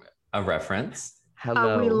 A reference.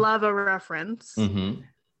 Hello. We love a reference. I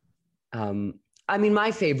mean,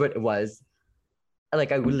 my favorite was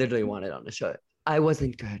like I literally wanted on a shirt. I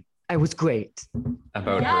wasn't good. I was great.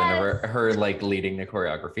 About her and her like leading the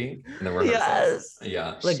choreography in the rehearsals.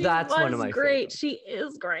 Yeah. Like that's one of my great. Favorites. She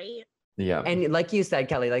is great. Yeah. And like you said,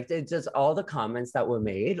 Kelly, like it's just all the comments that were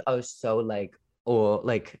made are so like old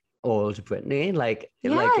Brittany. Like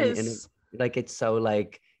like it's so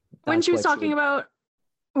like when she was talking about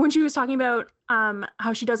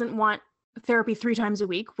how she doesn't want therapy 3 times a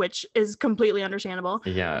week, which is completely understandable.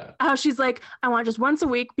 Yeah. How she's like, I want just once a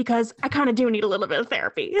week because I kind of do need a little bit of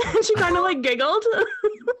therapy. And she kind of like giggled.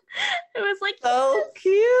 It was like so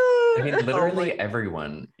cute. I mean, literally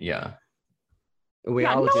everyone. Yeah. No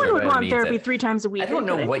one would want therapy 3 times a week. I don't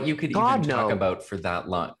know what you could even talk about for that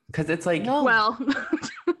long, because it's like well.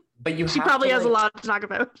 But she probably has a lot to talk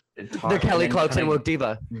about. The Kelly Clarkson woke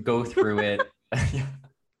diva. Go through it.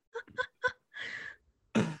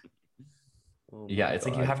 Yeah, it's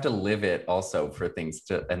like you have to live it also for things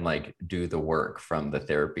to and like do the work from the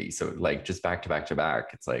therapy. So like just back to back to back,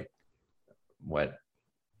 it's like what?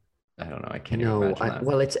 I don't know. I can't even imagine that.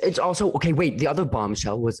 Well, it's also okay. Wait, the other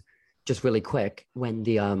bombshell was just really quick when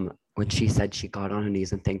when she said she got on her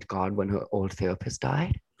knees and thanked God when her old therapist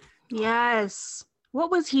died. Yes. What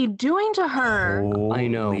was he doing to her? Holy I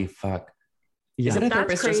know. Fuck. Yeah. Isn't a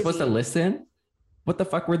therapist just supposed to listen? What the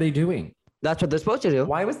fuck were they doing? That's what they're supposed to do.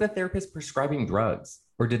 Why was the therapist prescribing drugs?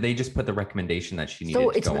 Or did they just put the recommendation that she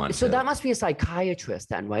needed to go on? So that must be a psychiatrist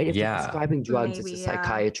then, right? If you're prescribing drugs, it's a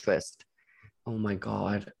psychiatrist. Oh my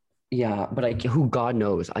God. Yeah, but like, who God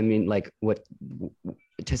knows? I mean, like, what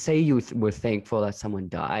to say you were thankful that someone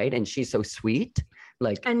died, and she's so sweet,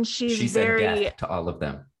 like, and she said death to all of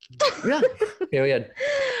them. Yeah, period.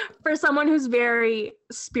 For someone who's very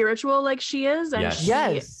spiritual like she is, and she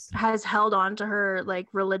has held on to her like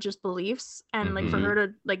religious beliefs, and like for her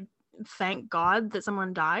to like thank God that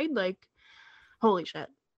someone died, like holy shit.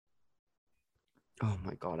 Oh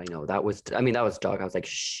my God, I know. That was dark. I was like,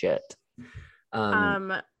 shit.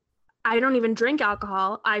 I don't even drink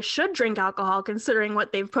alcohol. I should drink alcohol considering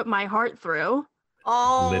what they've put my heart through.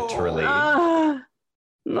 Oh, literally.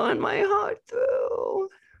 Not my heart through.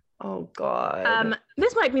 Oh God.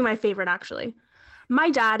 This might be my favorite actually.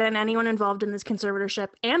 My dad and anyone involved in this conservatorship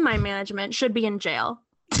and my management should be in jail.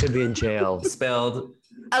 Should be in jail. Spelled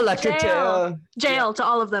electric chair. Jail to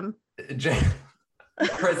all of them.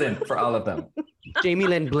 Prison for all of them. Jamie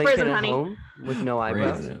Lynn Blinken at home with no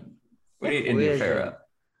eyebrows. Prison. We need India Farah.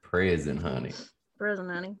 Prison, honey. Prison,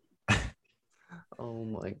 honey. Oh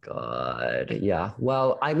my God. Yeah.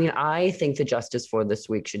 Well, I mean, I think the justice for this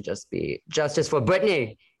week should just be justice for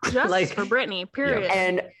Britney. Justice for Britney, period.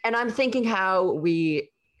 Yeah. And I'm thinking how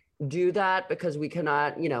we do that, because we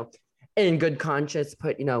cannot, you know, in good conscience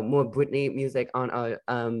put, you know, more Britney music on our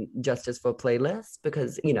justice for playlist,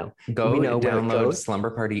 because, you know, we know download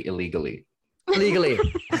Slumber Party illegally. YouTube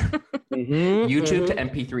to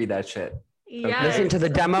MP3 that shit. Yes. Listen to the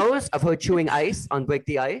demos of her chewing ice on Break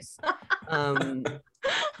the Ice.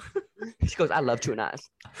 She goes, I love chewing ice.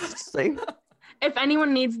 See? If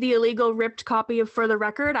anyone needs the illegal ripped copy of For the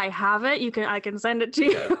Record, I have it. I can send it to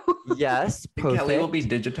you. Yes, perfect. Kelly will be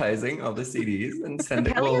digitizing all the CDs and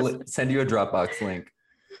we'll send you a Dropbox link.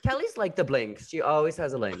 Kelly's like the Blinks. She always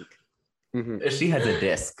has a link. She has a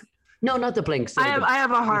disc. No, not the Blinks. I have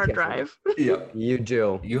a hard drive. Yeah, you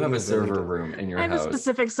do. You have a server room in your house. I have a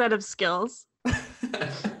specific set of skills.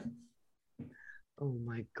 Oh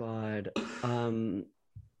my God.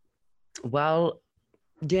 Well,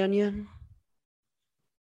 Daniel,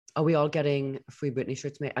 are we all getting free Britney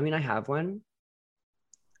shirts made? I mean, I have one,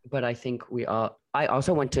 but I think I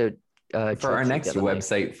also went to for our next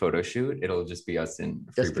website photo shoot. It'll just be us in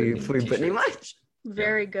free Britney merch.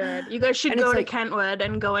 Very good. You guys should go to Kentwood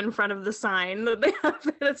and go in front of the sign that they have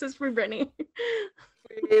that says Free Britney.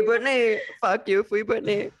 Free Britney. Fuck you, Free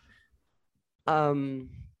Britney. Oh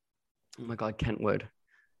my God, Kentwood.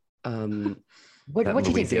 What do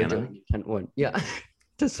you think they're doing, Kentwood? Yeah,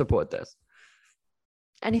 to support this.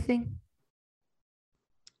 Anything?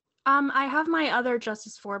 I have my other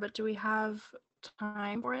justice for, but do we have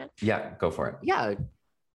time for it? Yeah, go for it. Yeah.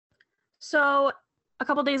 So a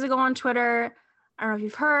couple days ago on Twitter, I don't know if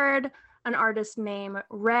you've heard, an artist named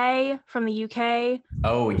Ray from the UK.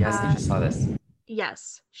 Oh, yes, I just saw this.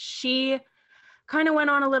 Yes. She kind of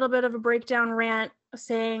went on a little bit of a breakdown rant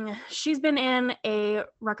saying she's been in a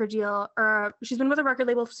record deal, or she's been with a record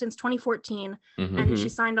label since 2014, and she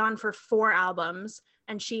signed on for 4 albums,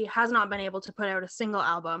 and she has not been able to put out a single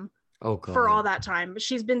album for all that time. But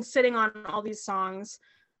she's been sitting on all these songs,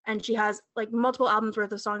 and she has like multiple albums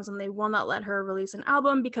worth of songs, and they will not let her release an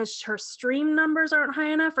album because her stream numbers aren't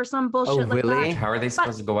high enough or some bullshit like that. How are they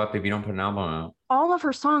supposed to go up if you don't put an album out? All of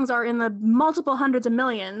her songs are in the multiple hundreds of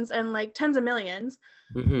millions and like tens of millions.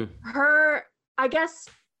 I guess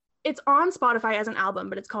it's on Spotify as an album,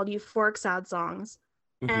 but it's called Euphoric Sad Songs.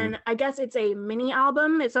 And I guess it's a mini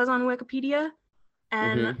album, it says on Wikipedia.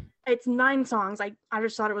 And it's 9 songs. I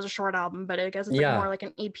just thought it was a short album, but I guess it's more like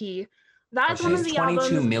an EP. That's one of the albums.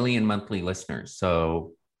 22 million monthly listeners.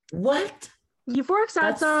 So what? Euphoric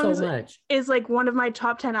Sad Songs is like one of my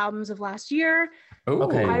top 10 albums of last year. Oh,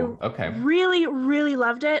 I really, really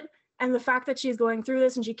loved it. And the fact that she's going through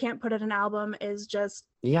this and she can't put out an album is just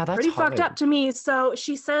pretty fucked up to me. So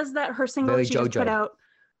she says that her single she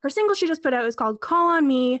just put out is called Call on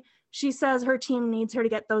Me. She says her team needs her to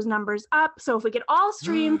get those numbers up. So if we could all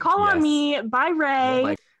stream Call on Me by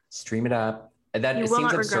Ray. Stream it up. That it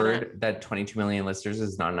seems absurd that 22 million listeners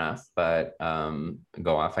is not enough, but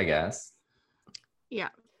go off, I guess. Yeah.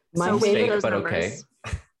 My favorite, but numbers.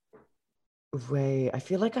 Okay. Ray, I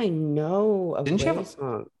feel like I know a Ray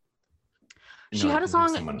song. She had a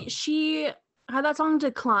song. She had that song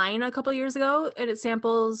Decline a couple years ago, and it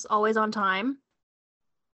samples Always on Time.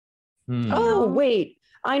 Oh wait,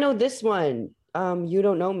 I know this one. You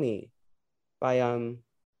Don't Know Me, by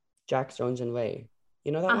Jax Jones and Ray.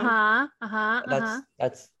 You know that one?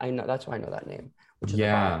 That's I know. That's why I know that name. Which is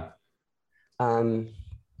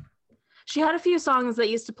she had a few songs that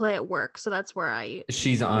used to play at work, so that's where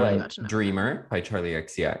she's on Dreamer by Charlie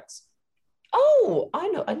XCX. Oh, I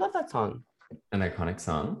know. I love that song. An iconic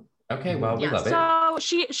song. Okay, well, we love it. So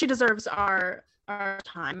she deserves our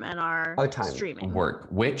time and our streaming work.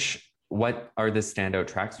 What are the standout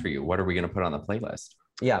tracks for you? What are we going to put on the playlist?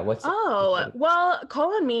 Yeah, well,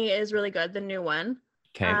 Call on Me is really good, the new one.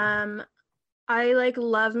 Okay. I like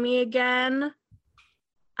Love Me Again.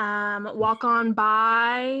 Walk On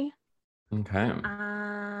By. Okay.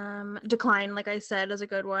 Decline, like I said, is a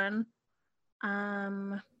good one.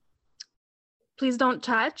 Please Don't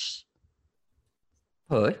Touch.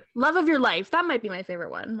 Good. Love of Your Life. That might be my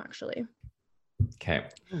favorite one, actually. Okay.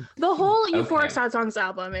 The whole Euphoric Sad Songs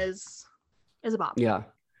album is a bop. Yeah.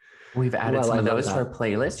 We've added some of those to our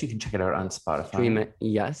playlist. You can check it out on Spotify. Stream it.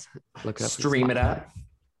 Yes. Look it up. Stream it up.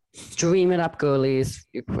 Stream it up, girlies.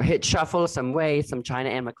 You hit shuffle some Way, some China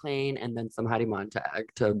Anne McClain, and then some Heidi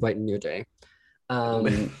Montag to brighten your day.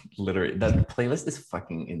 Literally, that playlist is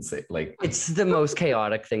fucking insane. Like, it's the most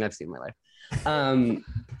chaotic thing I've seen in my life. And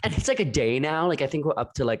it's like a day now. Like, I think we're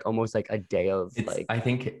up to like almost like a day of I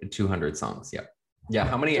think 200 songs. Yeah. Yeah.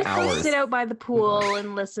 How many just hours? Sit out by the pool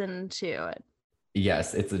and listen to it.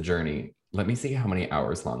 Yes, it's a journey. Let me see how many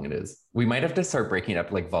hours long it is. We might have to start breaking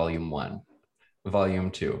up like volume 1,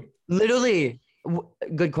 volume 2. Literally.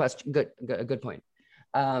 Good question. Good point.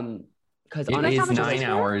 Because it is 9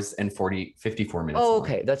 hours and 54 minutes. Oh,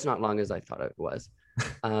 okay. Long. That's not long as I thought it was.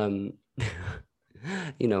 You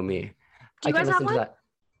know me. Do you guys have one?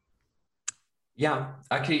 Yeah,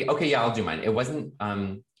 actually, okay, yeah, I'll do mine. It wasn't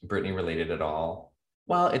Britney related at all.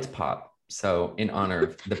 Well, it's pop. So in honor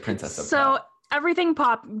of the princess of pop. So everything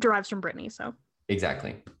pop derives from Britney, so.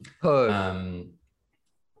 Exactly. So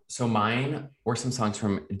mine were some songs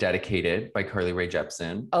from Dedicated by Carly Rae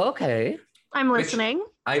Jepsen. Oh, okay. I'm listening.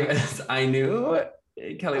 I knew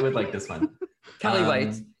Kelly would like this one. Kelly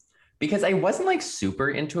White. Because I wasn't like super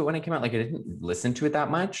into it when it came out. Like I didn't listen to it that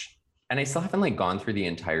much. And I still haven't like gone through the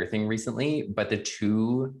entire thing recently, but the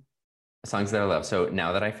 2 songs that I love. So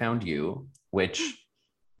Now That I Found You, which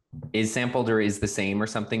is sampled or is the same or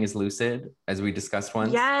something as Lucid, as we discussed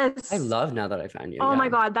once. Yes. I love Now That I Found You. Oh my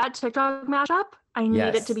God, that TikTok mashup. I need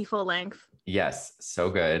it to be full length. Yes, so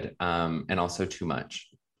good. And also Too Much.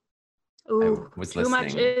 Ooh, Too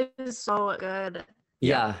Much is so good.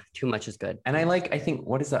 Yeah, Too Much is good. And I think,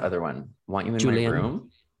 what is the other one? Want You in My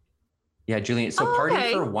Room? Yeah, Julian. So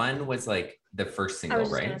Party for One was like the first single, right?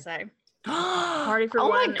 I was just gonna say. Party for One.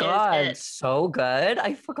 Oh my God, so good.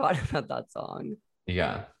 I forgot about that song.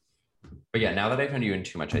 Yeah. But yeah, Now That I Found You and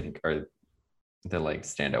Too Much, I think are the like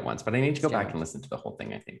standout ones. But I need to go back and listen to the whole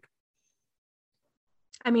thing, I think.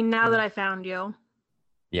 I mean, Now That I Found You.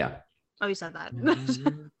 Yeah. Oh, you said that.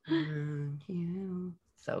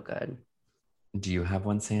 So good. Do you have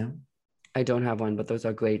one, Sam? I don't have one, but those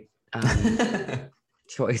are great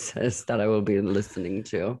choices that I will be listening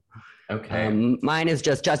to. Okay. Mine is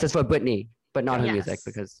just Justice for Britney, but not her music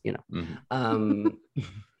because, you know. Mm-hmm.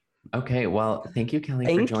 Okay, well, thank you, Kelly,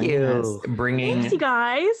 for joining us. Bringing Thanks, you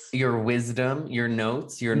guys. Your wisdom, your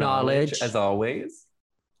notes, your knowledge, as always.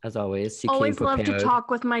 As always. Always love to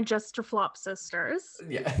talk with my Just to Flop sisters.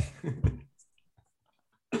 Yeah.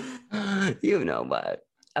 You know what?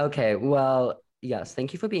 Okay, well, yes.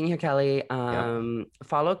 Thank you for being here, Kelly.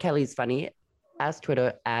 Follow Kelly's Funny as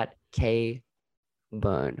Twitter at KBurn.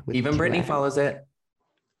 Even Britney follows it.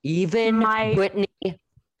 Even Britney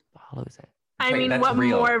follows it. I mean, what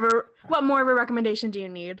more of a recommendation do you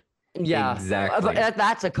need? Yeah, exactly.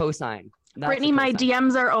 That's a cosign. Britney, my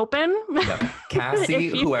DMs are open. Yeah.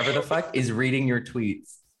 Cassie, whoever the fuck, is reading your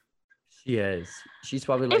tweets. She is. She's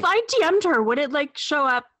probably like... If I DM'd her, would it like show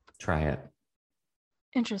up? Try it.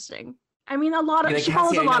 Interesting. I mean, she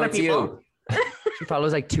follows a lot of people. She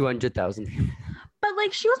follows like 200,000 people. But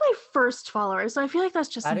like, she was my first follower, so I feel like that's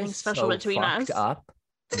just something special between us. Up.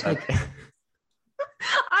 Like...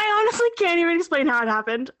 I honestly can't even explain how it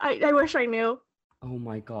happened. I wish I knew. Oh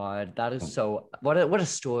my God, that is so... What a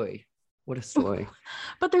story. What a story.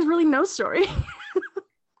 But there's really no story.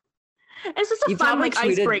 It's just a fun like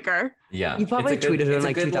icebreaker. Yeah. You probably tweeted her in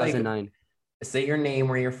like 2009. Say your name,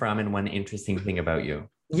 where you're from, and one interesting thing about you.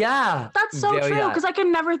 Yeah. That's so true, because I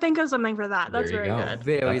can never think of something for that. That's very good.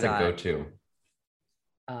 That's a go-to.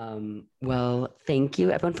 Well, thank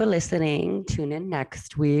you everyone for listening. Tune in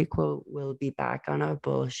next week. We'll be back on our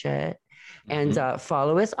bullshit. And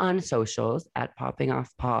follow us on socials at Popping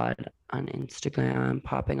Off Pod on Instagram,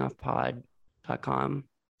 poppingoffpod.com.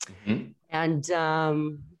 And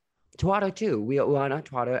Twitter too. We're on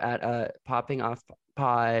Twitter at Popping Off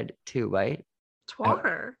Pod 2, right?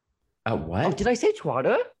 Twitter. What? Oh, did I say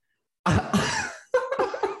Twitter? Are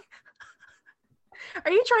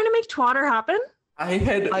you trying to make Twitter happen? I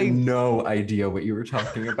had no idea what you were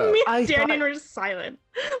talking about. Me and Daniel were just silent.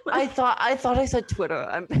 I thought I said Twitter.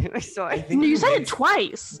 I'm sorry. You said it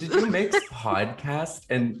twice. Did you mix podcast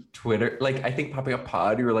and Twitter? Like, I think Popping Up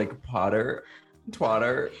Pod, you were like Potter,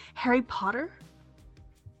 Twatter. Harry Potter?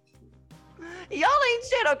 Y'all ain't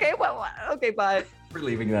shit, okay? Well, okay, bye. We're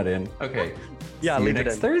leaving that in. Okay. Yeah, See you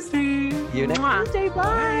next Thursday. See you next Thursday.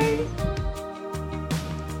 Bye.